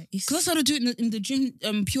 Yeah. Because that's how they do it in the gym,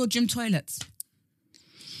 pure gym toilets.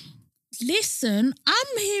 Listen,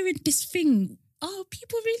 I'm hearing this thing. Oh,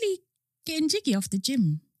 people really getting jiggy off the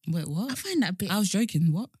gym. Wait, what? I find that a bit... I was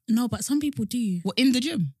joking. What? No, but some people do. What, in the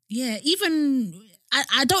gym? Yeah, even...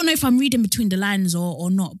 I don't know if I'm reading between the lines or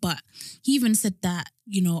not, but he even said that,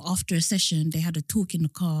 after a session, they had a talk in the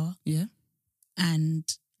car. Yeah. And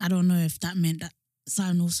I don't know if that meant that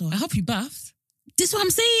Simon also... I hope you bathed. This is what I'm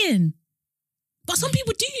saying. But some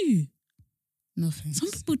people do. No thanks. Some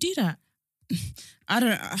people do that. I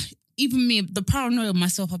don't... even me, the paranoia of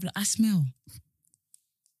myself, I'll be like, I smell.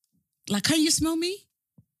 Like, can you smell me?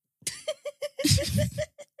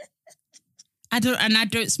 I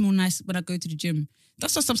don't smell nice when I go to the gym.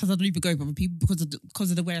 That's why sometimes I don't even go with other people because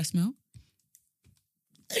of the way I smell.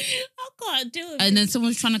 I can't do it. And then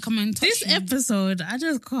someone's trying to come and touch this me. episode, I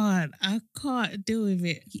just can't. I can't deal with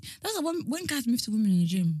it. That's like when guys move to women in the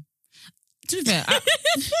gym. To be fair,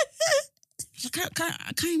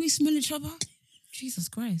 can't we smell each other? Jesus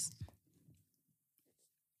Christ.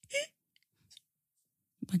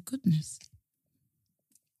 My goodness.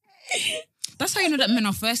 That's how you know that men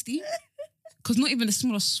are thirsty. Because not even the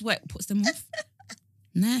smell of sweat puts them off.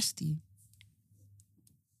 Nasty.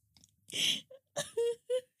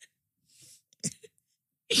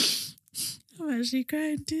 I'm actually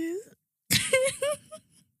crying too.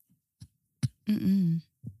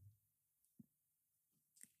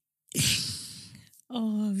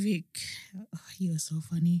 Oh, Vic. Oh, you are so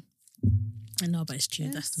funny. I know, but it's true.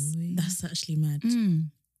 Yes. That's actually mad.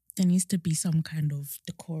 There needs to be some kind of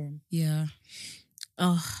decorum. Yeah.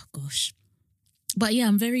 Oh, gosh. But yeah,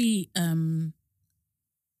 I'm very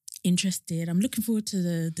interested. I'm looking forward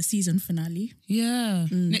to the season finale. Yeah.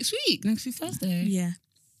 Next week Thursday. Yeah.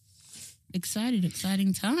 Exciting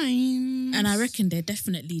times. And I reckon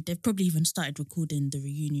they've probably even started recording the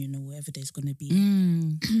reunion or whatever there's going to be.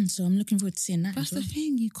 So I'm looking forward to seeing that. That's as well. the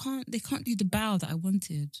thing. They can't do the bow that I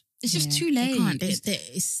wanted. It's just too They late. can't.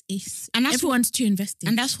 And that's everyone's too invested.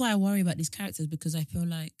 And that's why I worry about these characters, because I feel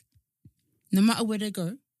like no matter where they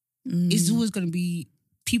go, it's always going to be,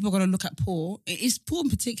 people are going to look at Paul. It's Paul in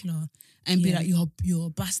particular and be like, you're a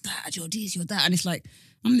bastard, you're this, you're that. And it's like,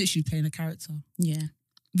 I'm literally playing a character. Yeah.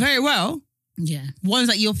 Very well. Yeah. Ones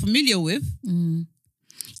that you're familiar with.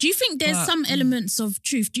 Do you think there's some elements of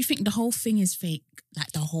truth? Do you think the whole thing is fake?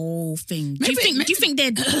 Like the whole thing? Do you think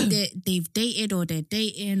they've dated or they're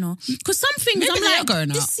dating? Or because some things I'm like,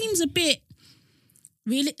 this seems a bit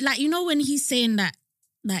really, like, you know, when he's saying that,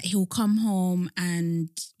 like, he'll come home and,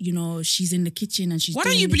 you know, she's in the kitchen and she's Why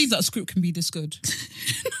don't you believe that a script can be this good?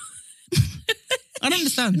 I don't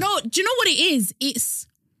understand. No, do you know what it is?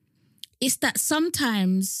 It's that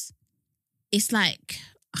sometimes it's like,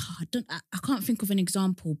 I can't think of an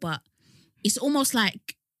example, but it's almost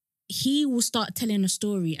like he will start telling a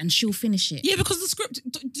story and she'll finish it. Yeah, because the script,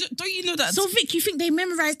 don't you know that? So Vic, you think they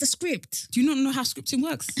memorized the script? Do you not know how scripting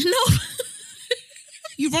works? No.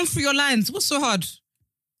 You run through your lines. What's so hard?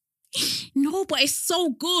 No, but it's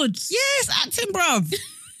so good. Yes, acting, bruv.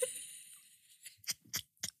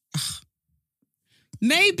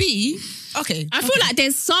 Maybe. Okay. I feel like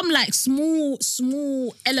there's some like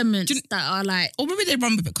small elements that are like, or maybe they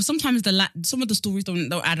run with it because sometimes some of the stories don't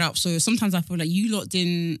add up. So sometimes I feel like you lot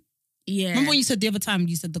didn't. Yeah. Remember when you said the other time,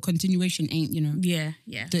 you said the continuation ain't, you know. Yeah.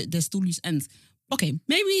 There's still loose ends. Okay,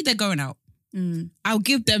 maybe they're going out. I'll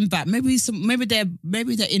give them back. Maybe they're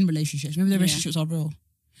in relationships. Maybe their relationships are real.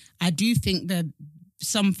 I do think that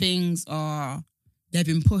some things they've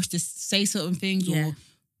been pushed to say certain things or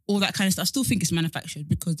all that kind of stuff. I still think it's manufactured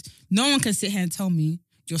because no one can sit here and tell me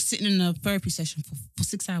you're sitting in a therapy session for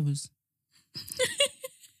 6 hours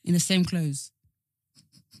in the same clothes.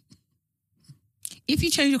 If you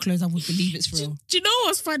change your clothes, I would believe it's real. Do you know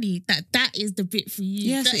what's funny? That is the bit for you.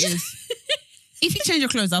 Yes, it is. If you change your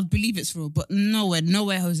clothes, I'll believe it's real. But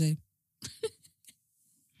nowhere, Jose.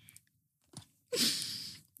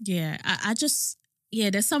 Yeah, I just,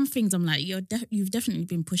 there's some things I'm like, you've definitely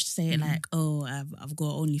been pushed to say it like, oh, I've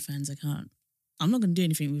got an OnlyFans account. I'm not going to do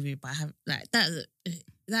anything with it, but I have, like,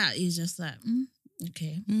 that is just like,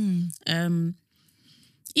 okay.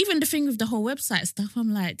 Even the thing with the whole website stuff,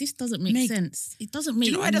 I'm like, this doesn't make sense. It doesn't make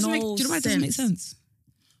sense. Do you know why it doesn't make sense?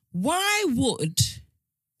 Why would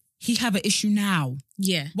he have an issue now?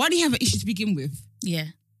 Yeah. Why do you have an issue to begin with? Yeah.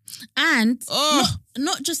 And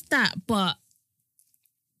not just that, but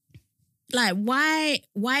like, why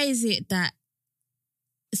is it that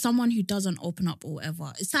someone who doesn't open up or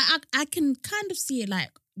whatever, it's like, I can kind of see it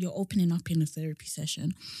like you're opening up in a therapy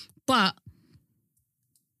session, but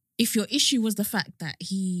if your issue was the fact that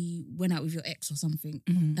he went out with your ex or something,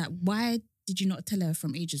 that why did you not tell her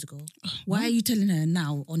from ages ago? Why are you telling her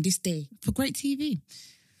now on this day? For great TV.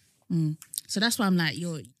 So that's why I'm like,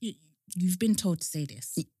 you've been told to say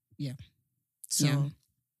this. Yeah. So,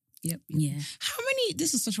 yeah. How many,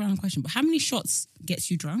 this is such a random question, but how many shots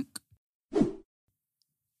gets you drunk?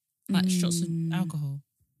 Like shots of alcohol?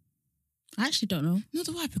 I actually don't know. No,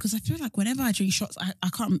 why? Because I feel like whenever I drink shots, I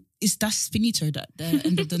can't, that's finito at the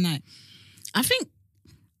end of the night. I think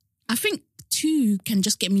 2 can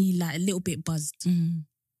just get me like a little bit buzzed.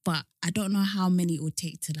 But I don't know how many it would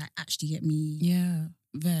take to like actually get me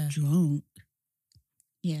drunk.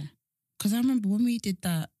 Yeah. Because I remember when we did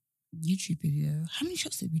that YouTube video, how many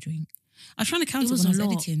shots did we drink? I was trying to count it when I was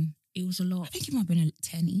editing. It was a lot. I think it might have been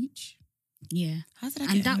 10 each. Yeah. How did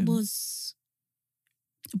I get home? was...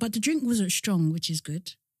 But the drink wasn't strong, which is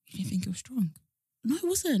good. You didn't think it was strong? No, it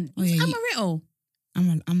wasn't. Oh, yeah, Amaretto.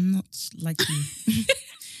 I'm not like you.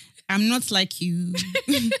 I'm not like you.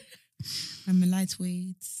 I'm a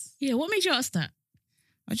lightweight. Yeah, what made you ask that?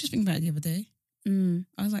 I was just thinking about it the other day.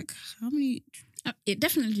 I was like, how many... It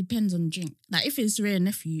definitely depends on the drink. Like, if it's Rare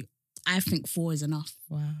Nephew, I think 4 is enough.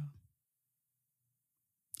 Wow.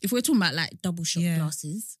 If we're talking about like double shot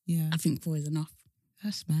glasses, I think 4 is enough.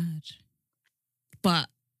 That's mad. But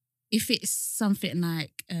if it's something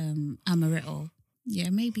like Amaretto,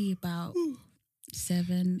 maybe about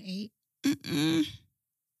 7, 8. I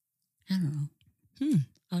don't know.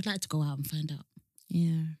 I would like to go out and find out.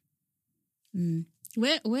 Yeah.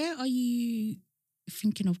 Where are you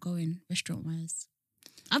thinking of going restaurant-wise?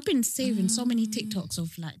 I've been saving so many TikToks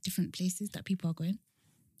of like different places that people are going.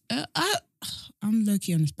 I'm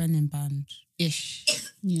low-key on a spending ban-ish.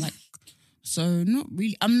 Yeah. Like, So not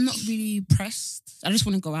really. I'm not really pressed. I just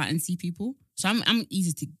want to go out and see people. So I'm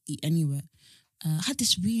easy to eat anywhere. I had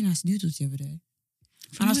this really nice noodles the other day.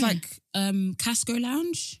 From And I was where? like, Casco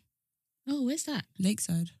Lounge, Oh, where's that?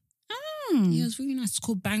 Lakeside. Oh. Yeah, it was really nice. It's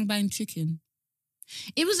called Bang Bang Chicken.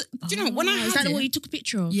 It was, do you know, when I had is that it, what you took a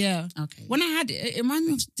picture of? yeah. Okay. When I had it, it reminded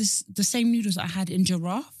me of the same noodles I had in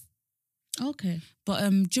Giraffe. Okay. But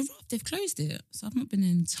Giraffe, they've closed it. So I've not been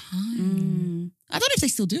in time. Mm. I don't know if they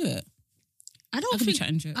still do it. I I don't could be think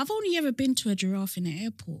chatting to it. I've only ever been to a giraffe in an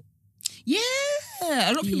airport. Yeah.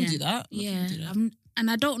 A lot of people Yeah. do that. A lot of Yeah, people do that. and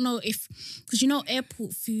I don't know if, because you know,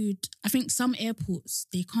 airport food. I think some airports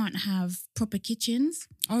they can't have proper kitchens.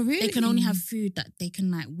 Oh, really? They can only have food that they can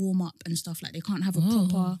like warm up and stuff. Like they can't have a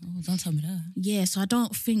proper. Oh, don't tell me that. Yeah, so I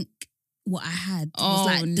don't think what I had was Oh,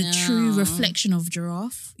 like the true no. reflection of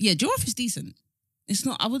giraffe. Yeah, Giraffe is decent. It's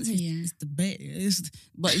not, I wouldn't say Yeah. it's the best,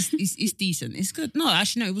 but it's decent. It's good. No,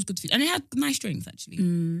 actually, no, it was good food. And it had nice drinks, actually.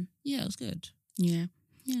 Mm, Yeah, it was good. yeah.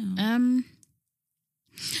 Yeah.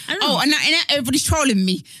 I don't know. Oh, and now everybody's trolling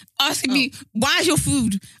me, asking me, why is your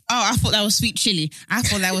food? Oh, I thought that was sweet chili. I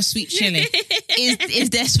thought that was sweet chili. Is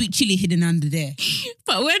there sweet chili hidden under there?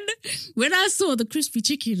 But when I saw the crispy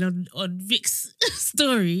chicken on Vic's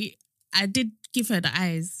story, I did give her the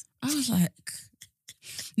eyes. I was like,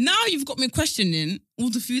 now you've got me questioning all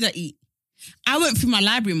the food I eat. I went through my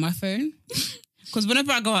library on my phone because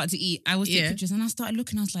whenever I go out to eat, I always take Yeah. pictures, and I started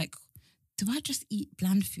looking. I was like, do I just eat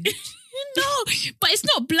bland food? No, but it's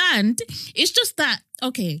not bland. It's just that,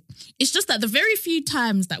 okay, it's just that the very few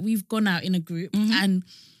times that we've gone out in a group and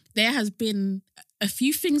there has been a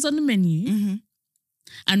few things on the menu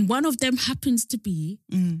and one of them happens to be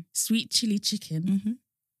sweet chili chicken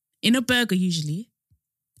in a burger usually,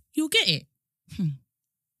 you'll get it.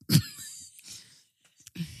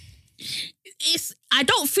 I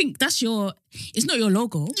don't think it's not your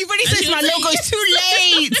logo. You've already That's said your my thing. logo. It's too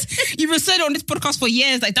late. You've been saying on this podcast for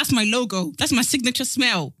years, like, that's my logo. That's my signature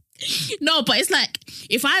smell. No, but it's like,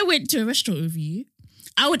 if I went to a restaurant with you,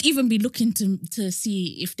 I would even be looking to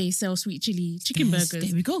see if they sell sweet chili chicken Yes, burgers.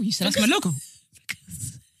 there we go. You said that's my logo.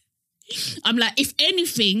 I'm like, if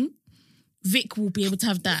anything, Vic will be able to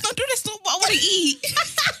have that. No, dude, that's not what I want to eat.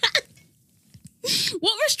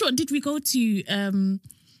 What restaurant did we go to?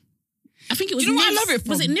 I think it was Do you know what I Niv's, love it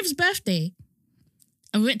was it from? Niv's birthday?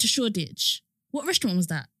 And we went to Shoreditch. What restaurant was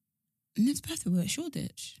that? Nib's birthday, we're at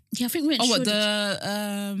Shoreditch. Yeah, I think we went to Oh, what,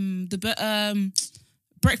 Shoreditch. the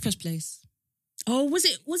breakfast place? Oh, was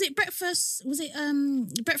it breakfast? Was it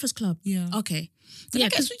Breakfast Club? Yeah. Okay. Did yeah, I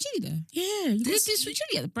get 'cause- sweet chili there? yeah, you Did got, sweet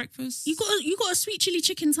chili at the breakfast? you got a sweet chili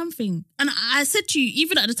chicken something. And I said to you,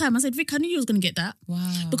 even at the time, I said, Vic, I knew you was gonna get that.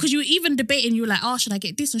 Wow. Because you were even debating, you were like, oh, should I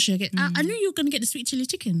get this or should I get I knew you were gonna get the sweet chili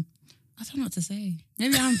chicken. I don't know what to say.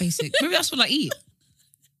 Maybe I'm basic. Maybe that's what I eat.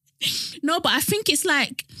 No, but I think it's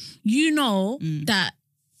like, that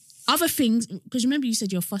other things, because remember you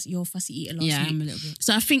said you're fussy eater last Yeah, week. I'm a little bit.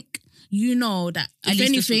 So I think that At if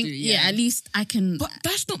least this will anything, do, yeah. at least I can. But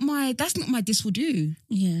that's not my this will do.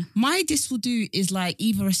 Yeah. My this will do is like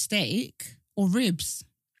either a steak or ribs.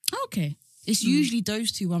 Okay. It's usually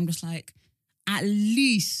those two where I'm just like, at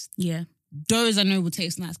least Yeah. those I know will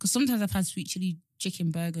taste nice. Because sometimes I've had sweet chili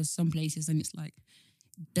chicken burgers some places and it's like,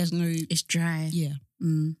 there's no, It's dry. yeah.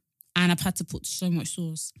 Mm. And I've had to put so much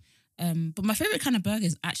sauce. But my favorite kind of burger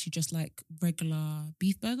is actually just like regular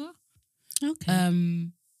beef burger. Okay.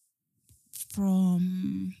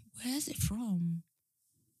 From, where's it from?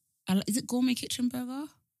 Is it Gourmet Kitchen Burger?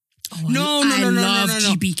 Oh, No. I love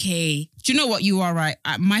GBK. Do you know what? You are right.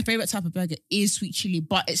 My favorite type of burger is sweet chili,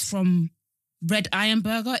 but it's from Red Iron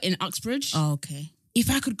Burger in Uxbridge. Oh, okay. If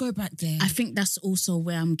I could go back there, I think that's also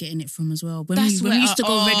where I'm getting it from as well. When that's we where used to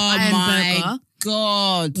go Red Iron Burger,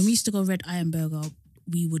 God. when we used to go Red Iron Burger,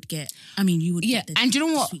 we would get. I mean, you would. Yeah, get the and do you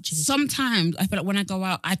know what? sweet chili. Sometimes I feel like when I go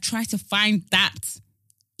out, I try to find that.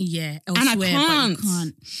 Yeah, And I elsewhere, can't. but you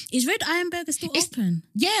can't. Is Red Iron Burger still open?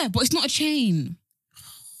 Yeah, but it's not a chain.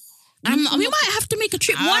 We might have to make a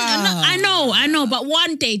trip. I know, but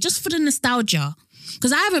one day, just for the nostalgia.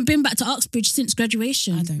 Because I haven't been back to Uxbridge since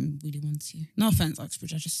graduation. I don't really want to. No offense,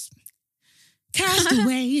 Uxbridge. I just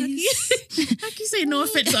castaways. How can you say no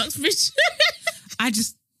offense to Uxbridge? I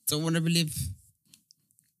just don't want to relive.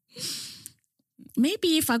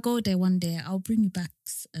 Maybe if I go there one day, I'll bring you back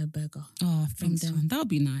a burger. Oh, thanks, them. man. That would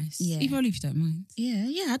be nice. Yeah. Even if you don't mind.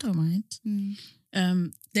 Yeah, I don't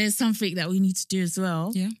mind. There's something that we need to do as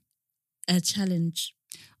well. Yeah. A challenge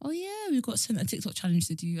Oh yeah, we got sent a TikTok challenge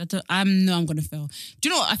to do. I know I'm gonna fail. Do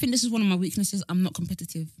you know what? I think this is one of my weaknesses. I'm not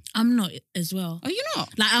competitive. I'm not as well. Are you not?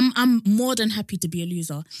 Like I'm more than happy to be a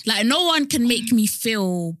loser. Like no one can make me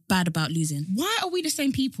feel bad about losing. Why are we the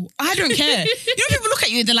same people? I don't care. You know, people look at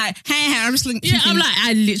you and they're like, hey, I'm just like, Yeah, I'm like,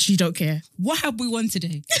 I literally don't care. what have we won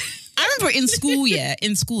today? I remember in school,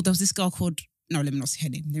 there was this girl called, no, let me not say her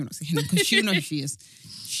name. Because she'll know who she is.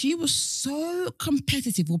 She was so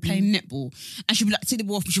competitive. We're playing netball. And she'd be like, take the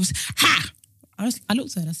ball off. And she was, ha! I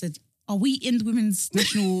looked at her and I said, are we in the women's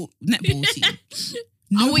national netball team?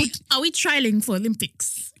 Are we trialing for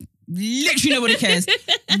Olympics? Literally nobody cares.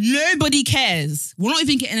 Nobody cares. We're not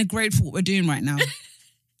even getting a grade for what we're doing right now.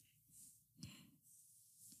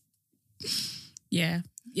 Yeah.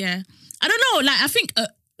 I don't know. Like I think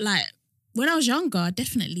like when I was younger,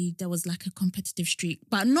 definitely there was like a competitive streak,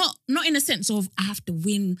 but not in a sense of I have to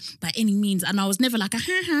win by any means. And I was never like a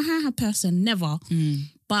ha person, never.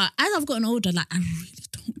 But as I've gotten older, like I really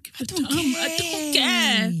don't give a damn. I don't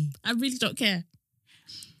care. I really don't care.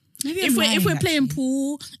 Maybe if we're playing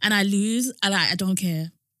pool and I lose, I don't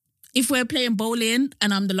care. If we're playing bowling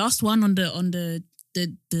and I'm the last one on the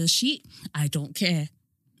sheet, I don't care.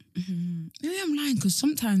 Maybe I'm lying because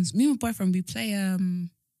sometimes me and my boyfriend we play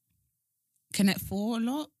Connect 4 a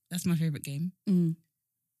lot. That's my favourite game.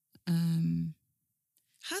 How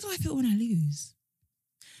do I feel when I lose?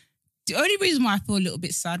 The only reason why I feel a little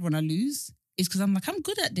bit sad when I lose is because I'm like, I'm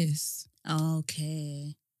good at this.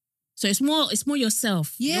 Okay. So it's more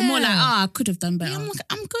yourself. Yeah. You're more like, I could have done better. Yeah, I'm like,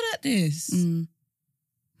 I'm good at this.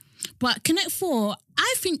 But Connect 4,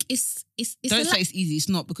 I think it's Don't say it's easy. It's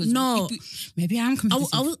not because No. maybe I'm competitive.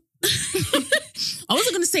 I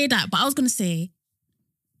wasn't going to say that, but I was going to say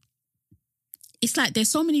it's like there's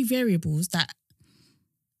so many variables that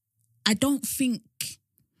I don't think...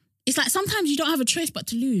 It's like sometimes you don't have a choice but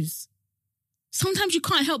to lose. Sometimes you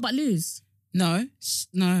can't help but lose. No.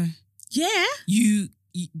 Yeah.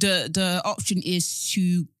 The option is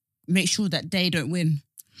to make sure that they don't win.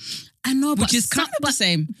 I know, which is kind of the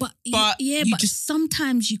same. But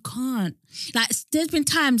sometimes you can't. Like, there's been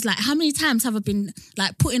times, like, how many times have I been,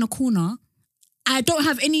 like, put in a corner? I don't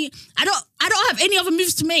have any other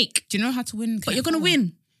moves to make. Do you know how to win? But you're going to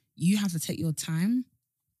win. You have to take your time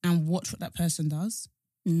and watch what that person does.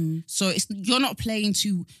 So you're not playing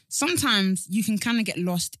to... Sometimes you can kind of get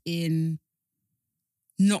lost in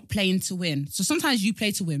not playing to win. So sometimes you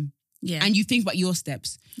play to win. Yeah. And you think about your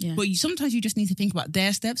steps. Yeah. But sometimes you just need to think about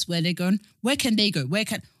their steps, where they're going. Where can they go?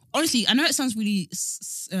 Honestly, I know it sounds really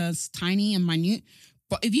tiny and minute,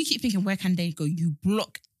 but if you keep thinking, where can they go? You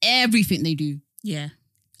block everything they do. Yeah.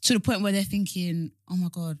 To the point where they're thinking, oh my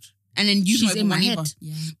God. And then you She's in my head.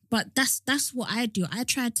 Yeah. But that's what I do. I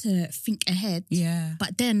try to think ahead. Yeah.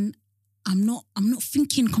 But then I'm not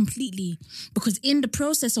thinking completely, because in the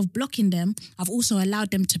process of blocking them, I've also allowed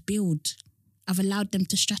them to build. I've allowed them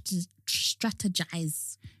to strategize.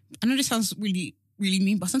 I know this sounds really, really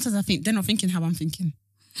mean, but sometimes I think they're not thinking how I'm thinking.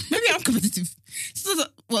 Maybe I'm competitive.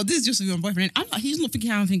 Well, this is just with my boyfriend. I'm like, he's not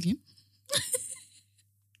thinking how I'm thinking.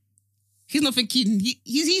 He's not thinking.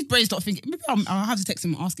 His brain's not thinking. Maybe I'll have to text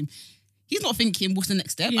him and ask him. He's not thinking, what's the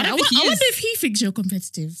next step? Yeah, I wonder if he thinks you're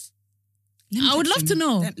competitive. I would love to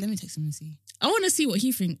know. Let me text him and see. I want to see what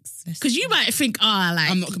he thinks. Because you might think,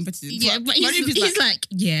 like... I'm not competitive. Yeah, but he's like,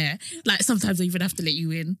 yeah. Like, sometimes I even have to let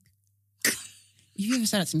you in. If you ever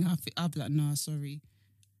say that to me, I'll be like, no, sorry.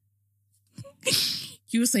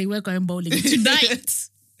 You will say, we're going bowling tonight.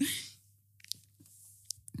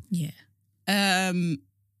 Yeah.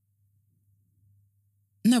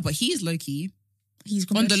 No, but he's low-key. He's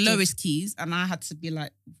on the lowest keys, and I had to be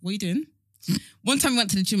like, what are you doing? One time we went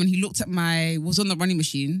to the gym and he looked at was on the running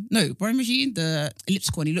machine, the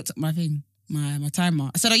elliptical, and he looked at my thing, my timer.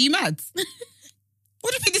 I said, are you mad?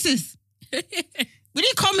 What do you think this is? We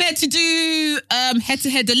didn't come here to do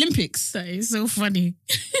head-to-head Olympics. That is so funny.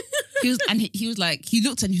 He was like, he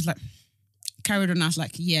looked and he was like, carried on. I was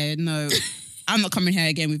like, yeah, no, I'm not coming here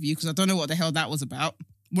again with you because I don't know what the hell that was about.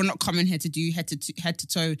 We're not coming here to do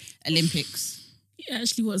head-to-toe Olympics. He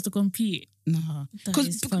actually wants to compete. No,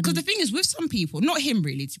 because the thing is with some people, not him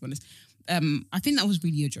really, to be honest. I think that was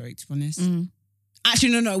really a joke, to be honest.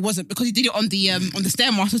 Actually, no, it wasn't, because he did it on the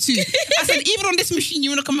Stairmaster too. I said, even on this machine, you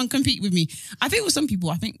want to come and compete with me? I think with some people,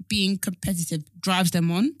 I think being competitive drives them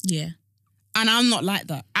on. Yeah, and I'm not like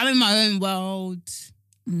that. I'm in my own world.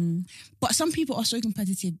 But some people are so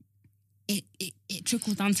competitive, it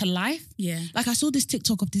trickles down to life. Yeah, like I saw this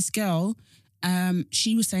TikTok of this girl.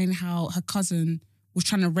 She was saying how her cousin was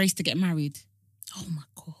trying to race to get married. Oh my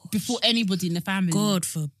God. before anybody in the family. God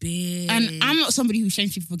forbid. And I'm not somebody who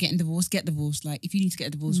shames people for getting divorced. Get divorced. Like, if you need to get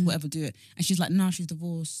a divorce, whatever, do it. And she's like, no, she's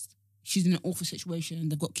divorced. She's in an awful situation.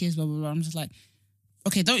 They've got kids, blah, blah, blah. I'm just like,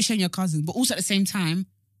 okay, don't shame your cousin. But also at the same time,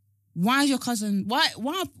 why is your cousin, why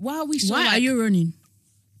are we so Why like, are you running?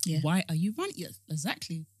 Yeah. why are you running? Yes,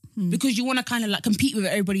 exactly. Because you want to kind of like compete with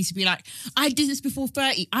everybody to be like, I did this before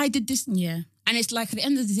 30. I did this. Yeah. And it's like, at the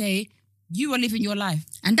end of the day, you are living your life.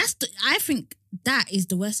 And I think that is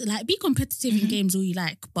the worst. Like, be competitive in games all you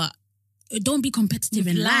like, but don't be competitive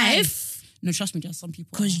in life. No, trust me, just some people.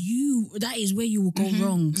 Because that is where you will go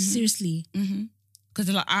wrong. Seriously. Because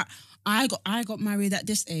they're like, I got married at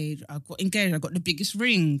this age. I got engaged. I got the biggest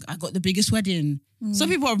ring. I got the biggest wedding. Some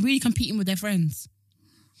people are really competing with their friends.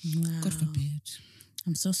 Wow. God forbid.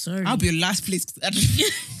 I'm so sorry. I'll be your last place. The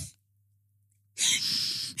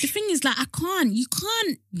thing is, like, you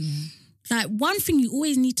can't. Like, one thing you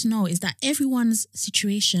always need to know is that everyone's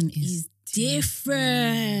situation is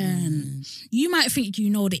different. You might think you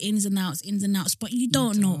know the ins and outs, but you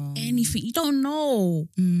don't know anything. You don't know.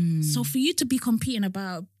 So for you to be competing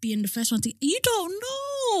about being the first one you don't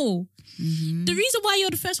know. The reason why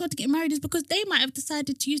you're the first one to get married is because they might have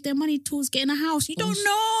decided to use their money towards getting a house. You don't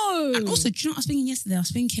know. And also, do you know what I was thinking yesterday? I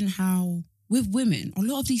was thinking how with women, a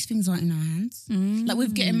lot of these things aren't in our hands. Like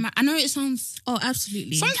with getting married. I know it sounds... Oh,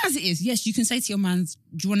 absolutely. Sometimes it is. Yes, you can say to your man,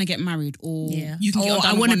 do you want to get married? Or you can or get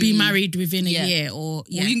I want to be married within a year. Or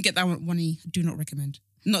you can get that one. Do not recommend.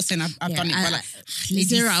 I'm not saying I've done it, but like... Ladies,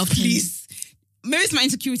 0 out of 10. please. Maybe it's my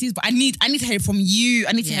insecurities, but I need to hear it from you.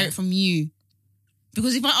 I need to hear it from you.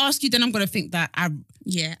 Because if I ask you, then I'm going to think that I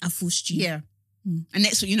forced you. Yeah. And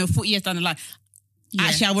next, 40 years down the line,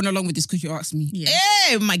 actually, I went along with this because you asked me. Yeah.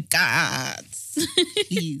 Oh my God.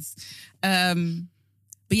 Please. But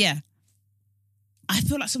yeah, I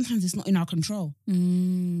feel like sometimes it's not in our control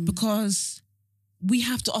because we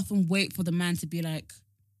have to often wait for the man to be like,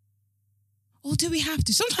 oh, do we have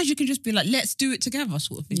to? Sometimes you can just be like, let's do it together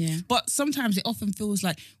sort of thing. Yeah. But sometimes it often feels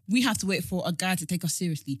like we have to wait for a guy to take us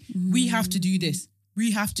seriously. We have to do this.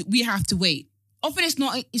 We have to wait. Often it's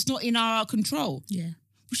not in our control. Yeah.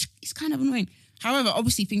 Which is kind of annoying. However,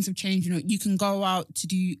 obviously things have changed. You can go out to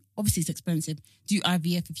do, obviously it's expensive, do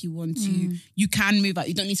IVF if you want to. You can move out.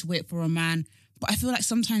 You don't need to wait for a man. But I feel like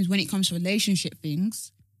sometimes when it comes to relationship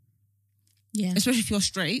things, especially if you're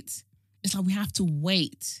straight, it's like we have to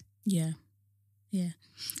wait. Yeah. Yeah.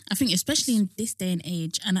 I think especially in this day and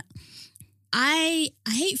age, and I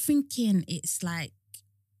hate thinking it's like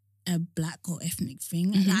a black or ethnic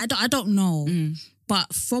thing. Like, I don't know.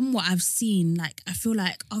 But from what I've seen, like, I feel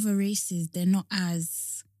like other races, they're not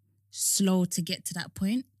as slow to get to that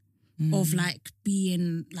point of like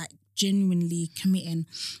being like genuinely committing.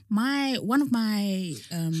 One of my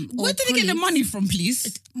where did he get the money from,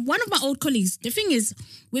 please? One of my old colleagues. The thing is,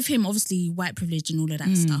 with him, obviously white privilege and all of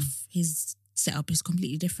that stuff, his setup is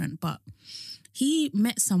completely different. But he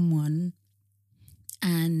met someone,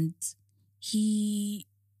 and he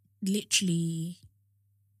literally,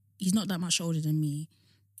 he's not that much older than me.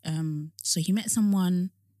 So he met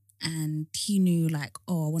someone and he knew like,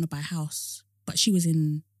 oh, I want to buy a house. But she was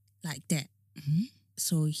in like debt.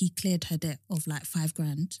 So he cleared her debt of like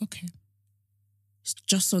 $5,000. Okay.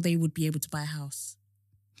 Just so they would be able to buy a house.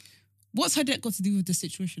 What's her debt got to do with the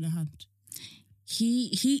situation at hand?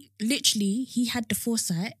 He literally, he had the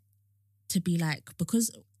foresight to be like,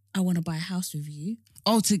 because I want to buy a house with you.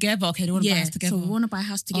 Oh, together. Okay, they want to buy a house together. So we want to buy a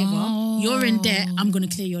house together. You're in debt. I'm going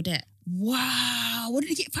to clear your debt. Wow. Where did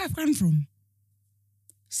he get $5,000 from?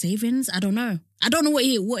 Savings? I don't know. I don't know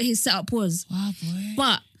what his setup was. Wow, boy.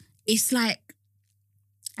 But it's like,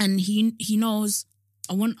 and he knows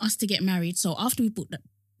I want us to get married. So after we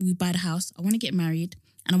buy the house, I want to get married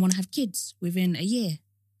and I want to have kids within a year.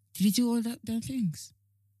 Did he do all them things?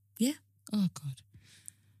 Yeah. Oh, God.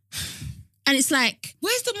 And it's like,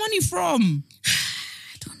 where's the money from?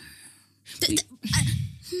 I don't know.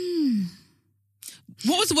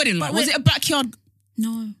 What was the wedding like? Was it a backyard?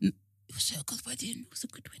 No. It was a good wedding. It was a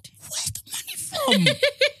good wedding. Where's the money from?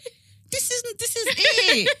 This is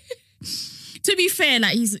it. To be fair,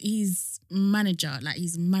 like he's manager, like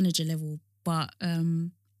he's manager level, but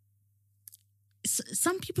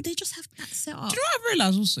some people, they just have that set up. Do you know what I've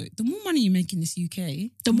realised also? The more money you make in this UK,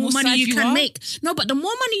 the more money you can make. No, but the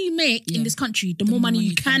more money you make in this country, the more money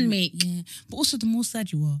you can make. Yeah. But also the more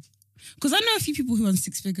sad you are. Because I know a few people who earn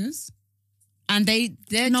 6 figures and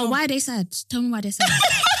they're No, why are they sad? Tell me why they're sad.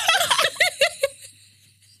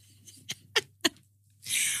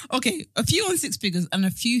 Okay, a few on 6 figures and a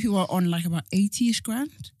few who are on like about 80-ish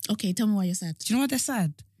grand. Okay, tell me why you're sad. Do you know why they're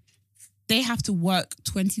sad? They have to work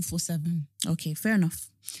 24/7. Okay, fair enough.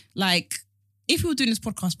 Like, if we were doing this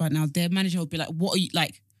podcast right now, their manager would be like, what are you,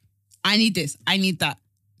 like, I need this, I need that.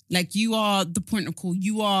 Like, you are the point of call.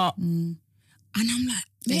 You are... And I'm like...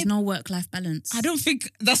 There's no work-life balance. I don't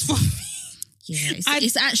think that's for me. Yeah,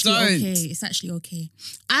 it's actually okay. It's actually okay.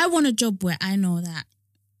 I want a job where I know that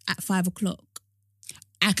at 5 o'clock...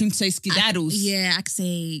 I can say skedaddles. I can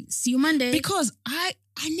say, see you Monday. Because I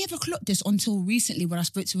never clocked this until recently when I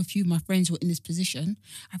spoke to a few of my friends who were in this position.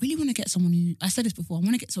 I really want to get someone who... I said this before. I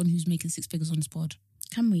want to get someone who's making 6 figures on this pod.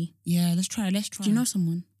 Can we? Yeah, let's try. Do you know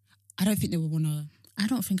someone? I don't think they would want to... I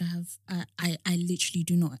don't think I have. I literally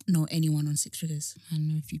do not know anyone on 6 figures. I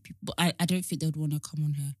know a few people, but I don't think they would want to come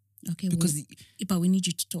on here. Okay, because but we need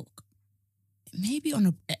you to talk. Maybe on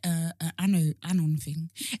a anon thing.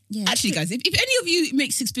 Yeah. Actually, guys, if any of you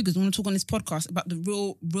make 6 figures and want to talk on this podcast about the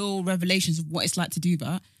real revelations of what it's like to do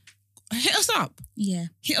that, hit us up. Yeah.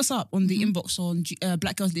 Hit us up on the inbox on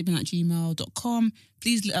blackgirlsliving@gmail.com.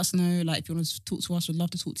 Please let us know, like, if you want to talk to us, we'd love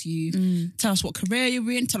to talk to you. Tell us what career you're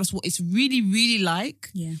in. Tell us what it's really, really like.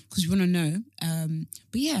 Yeah. Because we want to know.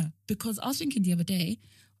 But yeah, because I was thinking the other day,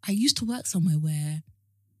 I used to work somewhere where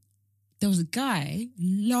there was a guy,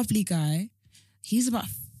 lovely guy. He's about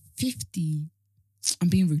 50. I'm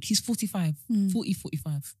being rude. He's 45.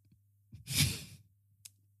 45.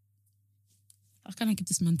 How can I give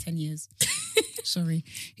this man 10 years? Sorry.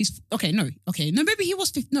 He's... Okay, no. No, maybe he was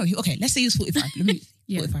 50. No, okay, let's say he was 45. Let me...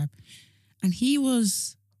 45. And he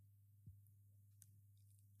was...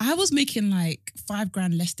 I was making like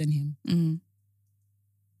 $5,000 less than him.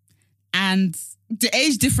 And the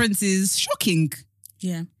age difference is shocking.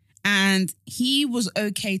 Yeah. And he was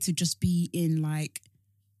okay to just be in like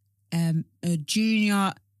a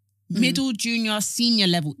junior, middle junior, senior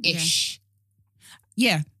level-ish.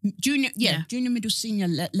 Yeah. Junior, middle, senior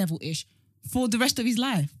level-ish for the rest of his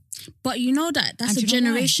life. But you know that's a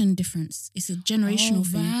generation difference. It's a generational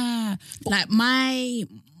thing. Right. Like my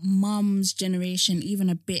mum's generation, even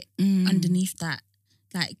a bit underneath that,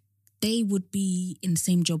 like they would be in the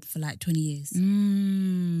same job for like 20 years.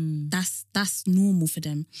 That's normal for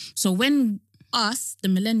them. So when us, the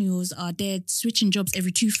millennials, are there switching jobs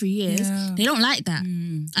every 2-3 years, they don't like that.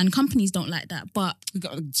 And companies don't like that. But you're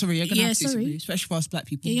gonna have to, especially for us black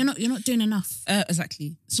people. Yeah, you're not doing enough.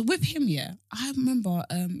 Exactly. So with him, I remember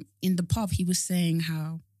in the pub he was saying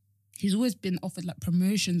how he's always been offered like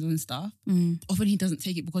promotions and stuff. Often he doesn't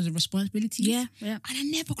take it because of responsibilities. Yeah. And I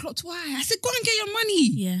never clocked why. I said, go and get your money.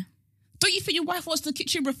 Yeah. Don't you think your wife wants the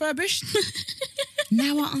kitchen refurbished?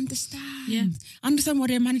 Now I understand. Yeah. I understand why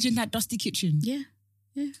they're managing that dusty kitchen. Yeah.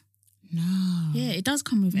 No. Yeah, it does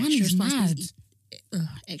come with Money's extra responsibilities.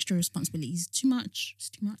 Extra responsibilities. Too much.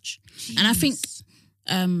 It's too much. Jeez. And I think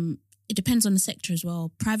it depends on the sector as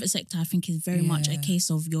well. Private sector, I think, is very much a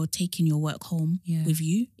case of you're taking your work home with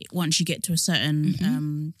you once you get to a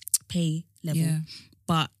certain pay level. Yeah.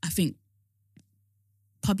 But I think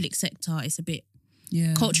public sector is a bit...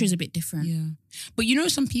 culture is a bit different. Yeah. But you know,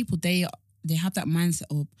 some people, they have that mindset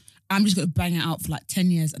of, I'm just going to bang it out for like 10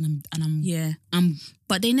 years and I'm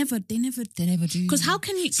but they never do. Because how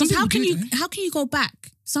can you go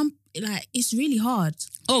back? It's really hard.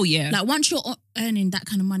 Oh yeah. Like once you're earning that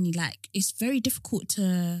kind of money, like it's very difficult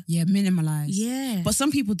to minimalize. Yeah. But some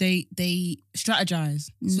people they strategize.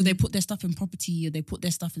 So they put their stuff in property, or they put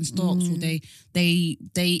their stuff in stocks, or they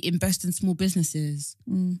invest in small businesses.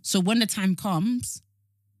 So when the time comes,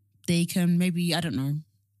 they can maybe, I don't know,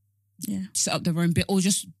 set up their own bit, or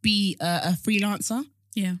just be a freelancer.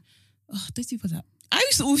 Yeah. Oh, those people that I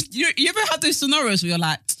used to. You ever had those scenarios where you're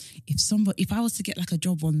like, if I was to get like a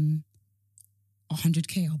job on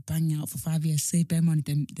 100K, I'll bang out for 5 years, save bare money,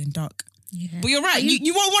 then duck. Yeah. But you're right.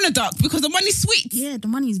 You won't want to duck because the money's sweet. Yeah, the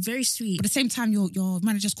money is very sweet. But at the same time, your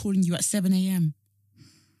manager's calling you at 7 a.m.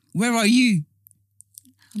 Where are you?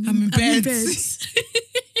 I'm in bed.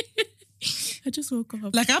 I just woke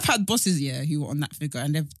up. Like I've had bosses, who were on that figure,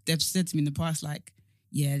 and they've said to me in the past, like,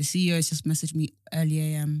 the CEO has just messaged me early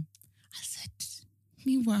AM. I said,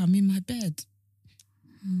 meanwhile, I'm in my bed.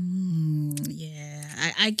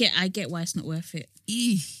 I get why it's not worth it.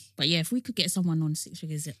 But yeah, if we could get someone on 6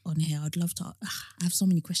 figures on here, I'd love to. I have so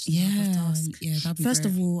many questions I'd love to ask. Yeah, that'd be First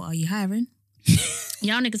great. of all, are you hiring?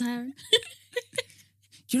 Y'all niggas hiring?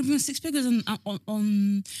 You want to be on 6 figures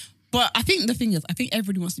on. But I think the thing is, I think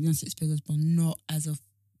everybody wants to be on 6 figures, but not as a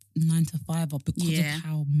 9 to 5 or because of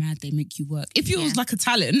how mad they make you work. If you was like a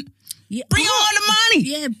talent, bring on the money.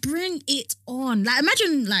 Yeah, bring it on. Like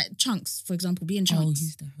imagine like Chunks, for example, being Chunks. Oh,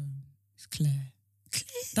 he's the it's Claire.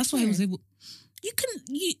 That's why he was able.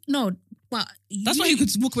 That's why you could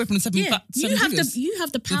walk away from the 7 you have figures. you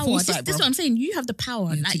have the power. Foresight, This is what I'm saying. You have the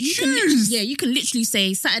power. Yeah, like to you choose. can, you can literally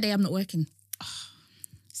say Saturday I'm not working.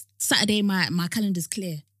 Saturday, my calendar's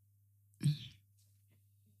clear.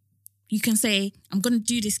 You can say, I'm going to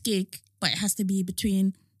do this gig, but it has to be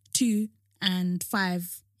between 2 and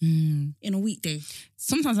 5 in a weekday.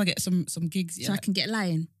 Sometimes I get some gigs. So I can get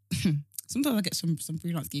lying. Sometimes I get some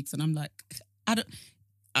freelance gigs and I'm like,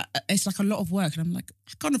 it's like a lot of work and I'm like,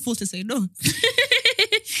 I can't afford to say no.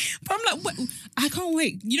 But I'm like, what? I can't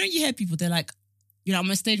wait. You know, you hear people, they're like, you know, I'm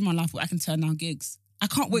at a stage in my life where I can turn down gigs. I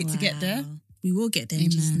can't wait to get there. We will get there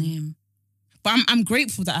in Jesus' name. But I'm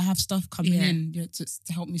grateful that I have stuff coming in, you know,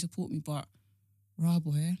 to help me, support me. But, rah,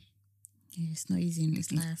 boy. Yeah, it's not easy in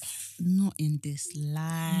this life. Not in this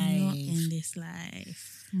life. Not in this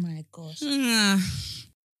life. My gosh.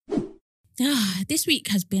 This week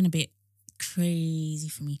has been a bit crazy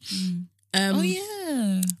for me. Oh,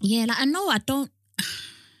 yeah. Yeah, like I know I don't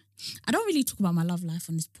really talk about my love life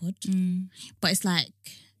on this pod. But it's like,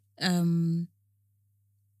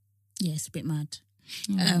 yeah, it's a bit mad.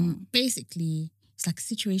 Basically, it's like a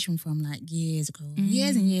situation from like years ago.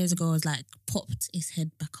 Years and years ago, it's like popped its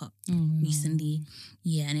head back up recently.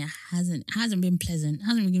 Yeah, and it hasn't been pleasant. It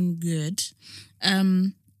hasn't been good.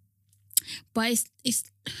 But it's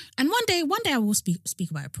and one day I will speak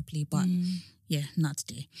about it properly, but yeah, not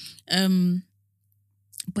today.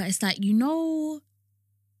 But it's like, you know,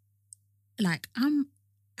 like I'm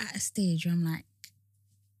at a stage where I'm like,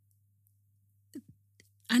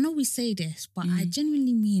 I know we say this, but I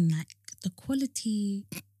genuinely mean like the quality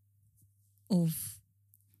of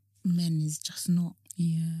men is just not.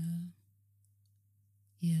 Yeah.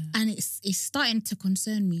 And it's starting to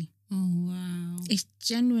concern me. Oh, wow. It's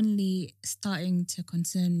genuinely starting to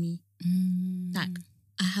concern me. Like,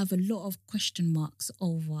 I have a lot of question marks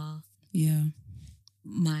over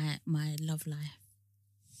my love life.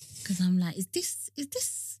 Because I'm like, is this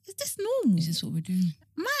normal? Is this what we're doing?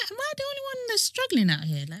 Am I the only one that's struggling out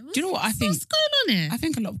here? Like, do you know what I think? What's going on here? I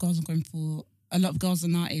think a lot of girls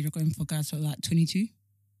in our age are going for guys who are like 22.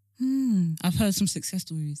 I've heard some success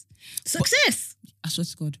stories. Success? But, I swear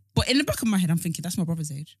to God. But in the back of my head, I'm thinking, that's my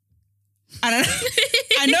brother's age. And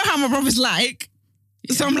I know how my brother's like.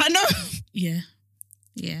 Yeah. So I'm like, no. Yeah.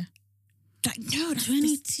 Like, no,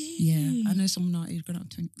 22. Yeah, I know someone our age going up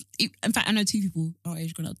 20. In fact, I know 2 people our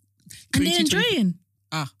age going up 22. And they're enjoying.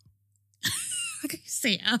 How can you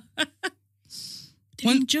say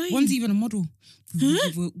enjoying. One's even a model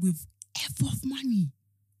with F off money.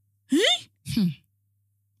 Huh?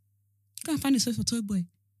 Go and find yourself a toy boy.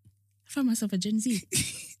 I found myself a Gen Z.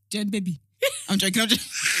 Gen baby. I'm joking.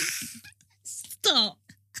 Stop.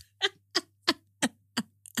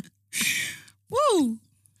 Woo.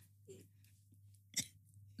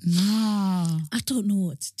 Nah. I don't know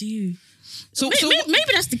what to do. So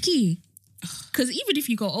maybe that's the key. Because even if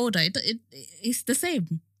you go older, it's the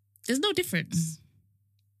same. There's no difference.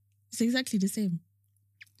 It's exactly the same.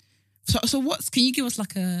 So can you give us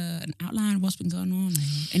like an outline of what's been going on?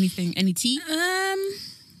 Or anything, any tea?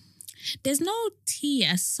 There's no tea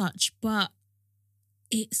as such, but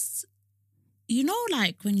it's, you know,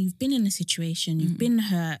 like when you've been in a situation, you've been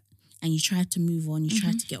hurt and you try to move on, you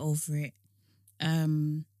try to get over it.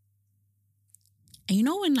 And you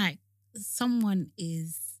know when like someone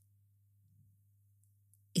is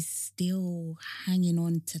still hanging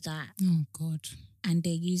on to that. Oh God. And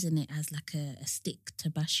they're using it as like a stick to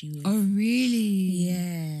bash you with. Oh really?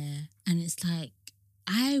 Yeah. And it's like,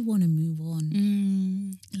 I want to move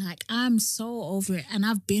on. Like, I'm so over it and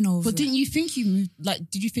I've been over it. But didn't you think you moved, like,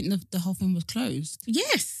 did you think the whole thing was closed?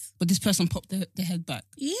 Yes. But this person popped their head back?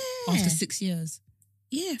 Yeah. After 6 years?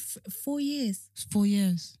 Yeah, 4 years. 4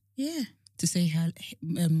 years? Yeah. To say,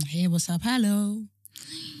 hey, what's up, hello.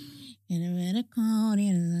 Who's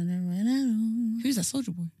that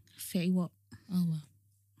Soldier Boy? 30 Watt. Oh, wow.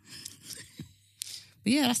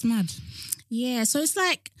 But yeah, that's mad. Yeah, so it's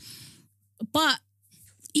like, but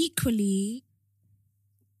equally,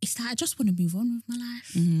 it's like I just want to move on with my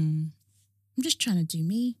life. I'm just trying to do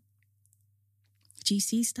me.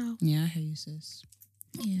 GC style. Yeah, I hear you, sis.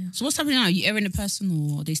 Yeah. So what's happening now? Are you airing the person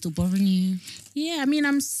or are they still bothering you? Yeah, I mean,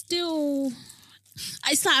 I'm still.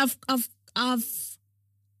 It's like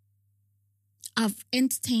I've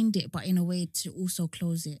entertained it, but in a way to also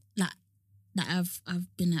close it. Like I've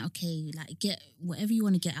been like, okay, like get whatever you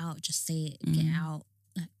want to get out, just say it, get out.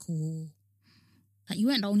 Like cool. Like you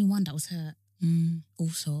weren't the only one that was hurt.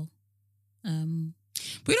 Also.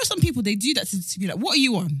 But you know, some people, they do that to be like, what are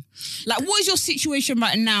you on? Like, what is your situation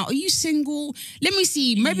right now? Are you single? Let me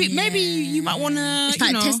see. Maybe you might want to, it's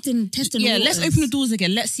like testing Yeah, waters. let's open the doors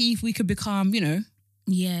again. Let's see if we could become, friendly.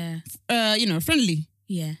 Yeah.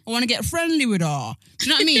 I want to get friendly with her. Do you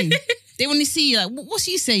know what I mean? They want to see, like, what's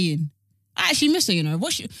he saying? I actually miss her, you know.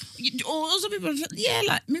 Or some people, yeah,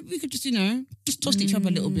 like maybe we could just, you know, just toss each other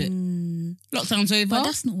a little bit. Lockdown's over. But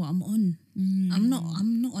that's not what I'm on. I'm not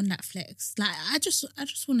on that flex. Like I just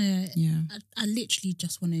wanna I literally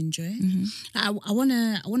just wanna enjoy. Like, I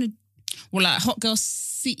wanna well, like hot girl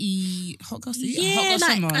city, yeah, hot girl like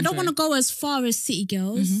summer. I don't wanna go as far as city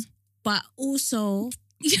girls, but also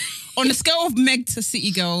on the scale of Meg to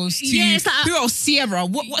City Girls to it's like, who else? Sierra.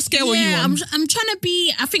 What scale are you on? I'm trying to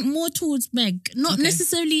be, I think, more towards Meg. Not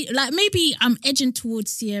necessarily, like maybe I'm edging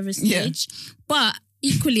towards Sierra's stage, but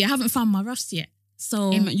equally I haven't found my Ross yet.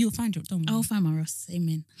 So Amen. You'll find it, don't worry. I'll find my Ross.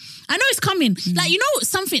 Amen. I know it's coming. Like, you know,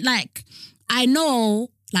 something like, I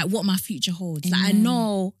know like what my future holds. Like I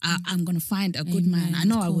know I'm going to find a good man. I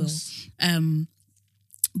know I will.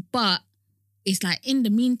 But it's like in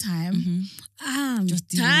the meantime, I'm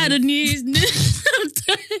just tired of news. I'm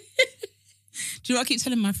tired. Do you know what I keep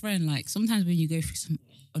telling my friend? Like sometimes when you go through some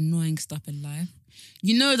annoying stuff in life,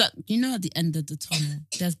 you know at the end of the tunnel,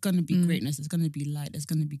 there's gonna be greatness, there's gonna be light, there's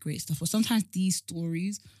gonna be great stuff. Or sometimes these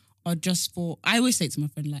stories are just for. I always say to my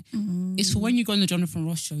friend, like, it's for when you go on the Jonathan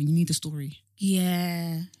Ross show and you need a story.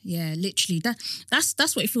 Yeah, literally.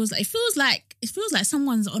 That's what it feels like. It feels like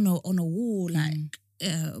someone's on a wall, like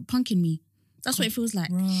punking me. That's what it feels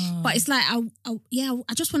like. Right. But it's like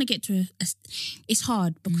I just want to get to it's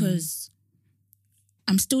hard because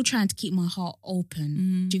I'm still trying to keep my heart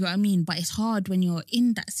open. Do you get what I mean? But it's hard when you're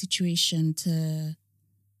in that situation to,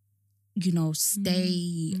 you know,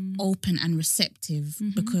 stay open and receptive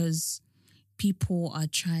because people are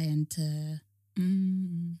trying to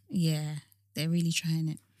they're really trying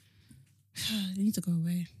it. They need to go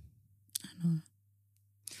away. I know.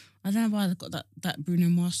 I don't know why I got that Bruno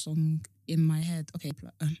Mars song in my head. Okay,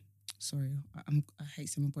 sorry, I hate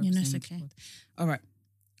saying my boyfriend. Yeah, that's okay. All right.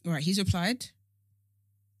 He's replied.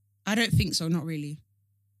 I don't think so. Not really.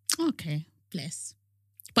 Okay, bless.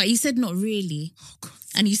 But he said not really,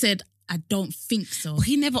 and he said I don't think so. Well,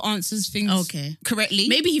 he never answers things correctly.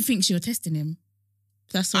 Maybe he thinks you're testing him.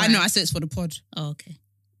 That's why. I know. I said it's for the pod. Oh, okay.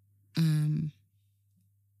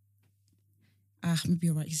 Maybe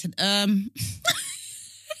you're right. He said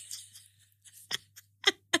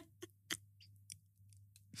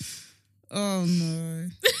oh no.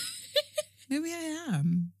 Maybe I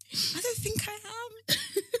am. I don't think I am.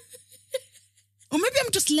 Or maybe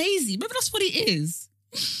I'm just lazy. Maybe that's what it is.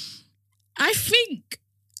 I think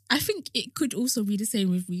it could also be the same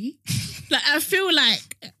with me. Like I feel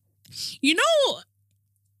like, you know,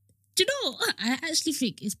 I actually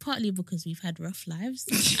think it's partly because we've had rough lives.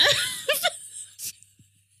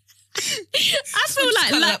 I feel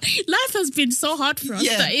like life has been so hard for us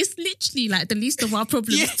that it's literally like the least of our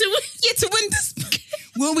problems to win this.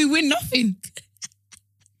 Will we win nothing?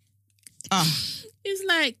 It's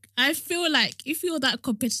like, I feel like if you're that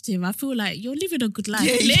competitive, I feel like you're living a good life.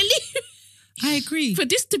 Yeah. Clearly. I agree. For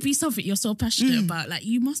this to be something you're so passionate about, like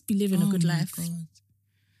you must be living a good life. God.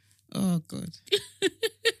 Oh God.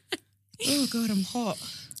 Oh God, I'm hot.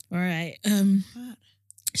 All right.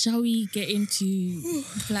 Shall we get into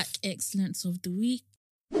Black Excellence of the Week?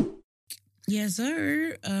 Yes,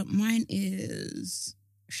 sir. Mine is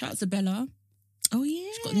shout out to Bella. Oh yeah.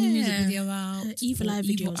 She's got a new music video out. Evil Eye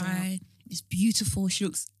video. It's beautiful. She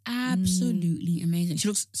looks absolutely amazing. She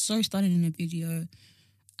looks so stunning in the video.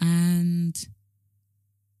 And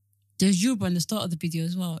there's Yoruba in the start of the video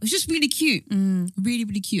as well. It's just really cute. Really,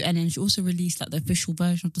 really cute. And then she also released like the official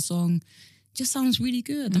version of the song. Just sounds really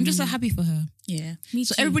good. I'm just so happy for her. Yeah, me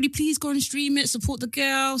too. So everybody please go and stream it. Support the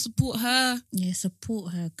girl. Support her. Yeah,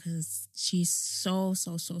 support her because she's so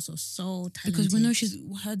talented. Because we know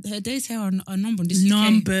her days here are numbered.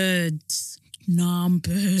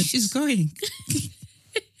 Numbered. She's going.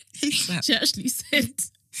 She actually said,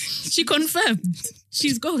 she confirmed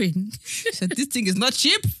she's going. She said, this thing is not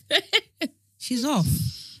cheap. She's off.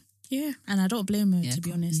 Yeah, and I don't blame her, to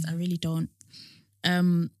be honest. I really don't.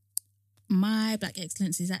 My Black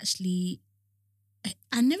Excellence is actually,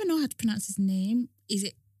 I never know how to pronounce his name. Is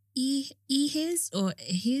it his or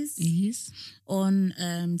his? His. On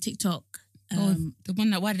TikTok. The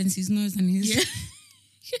one that widens his nose and his... Yeah.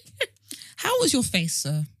 How was your face,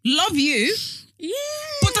 sir? Love you. Yeah.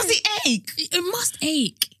 But does it ache? It must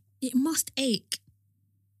ache. It must ache.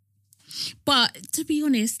 But to be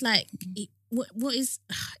honest, like,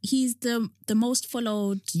 he's the most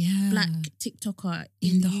followed Black TikToker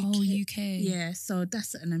in the UK. whole UK. Yeah, so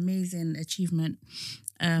that's an amazing achievement.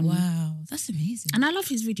 Wow, that's amazing. And I love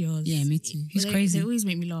his videos. Yeah, me too. He's crazy. They always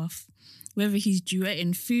make me laugh. Whether he's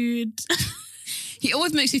duetting food. He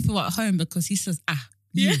always makes me feel at home because he says,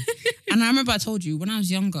 yeah. And I remember I told you when I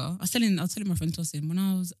was younger, I was telling my friend Tosin, when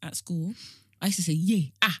I was at school, I used to say, yeah,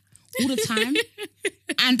 all the time.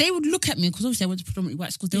 And they would look at me, because obviously I went to predominantly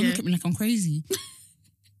white schools, they would look at me like I'm crazy.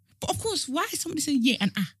 But of course, why is somebody saying yeah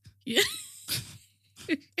and ah? Yeah.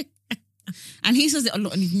 And he says it a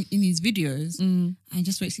lot in his videos. And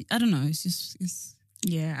just makes it, I don't know, it's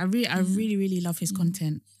Yeah, I really love his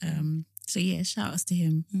content. So yeah, shout outs to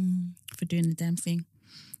him for doing the damn thing.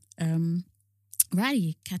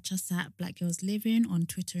 Righty, catch us at Black Girls Living on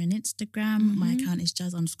Twitter and Instagram. My account is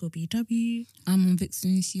jazz_BW. I'm on Vic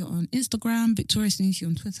Sanusi on Instagram, Victoria Sanusi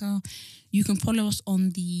on Twitter. You can follow us on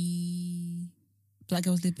the Black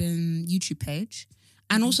Girls Living YouTube page.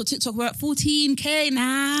 And also TikTok, we're at 14K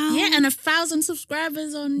now. Yeah, and 1,000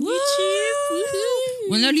 subscribers on YouTube. Woohoo.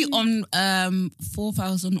 We're only on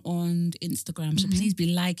 4,000 on Instagram, so please be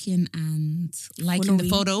liking the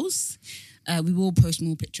photos. We will post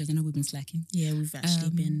more pictures. I know we've been slacking. Yeah, we've actually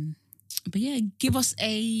been. But yeah, give us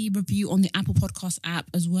a review on the Apple Podcast app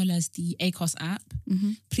as well as the Acast app.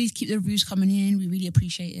 Please keep the reviews coming in. We really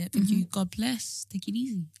appreciate it. Thank you. God bless. Take it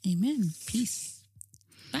easy. Amen. Peace.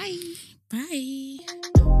 Bye. Bye.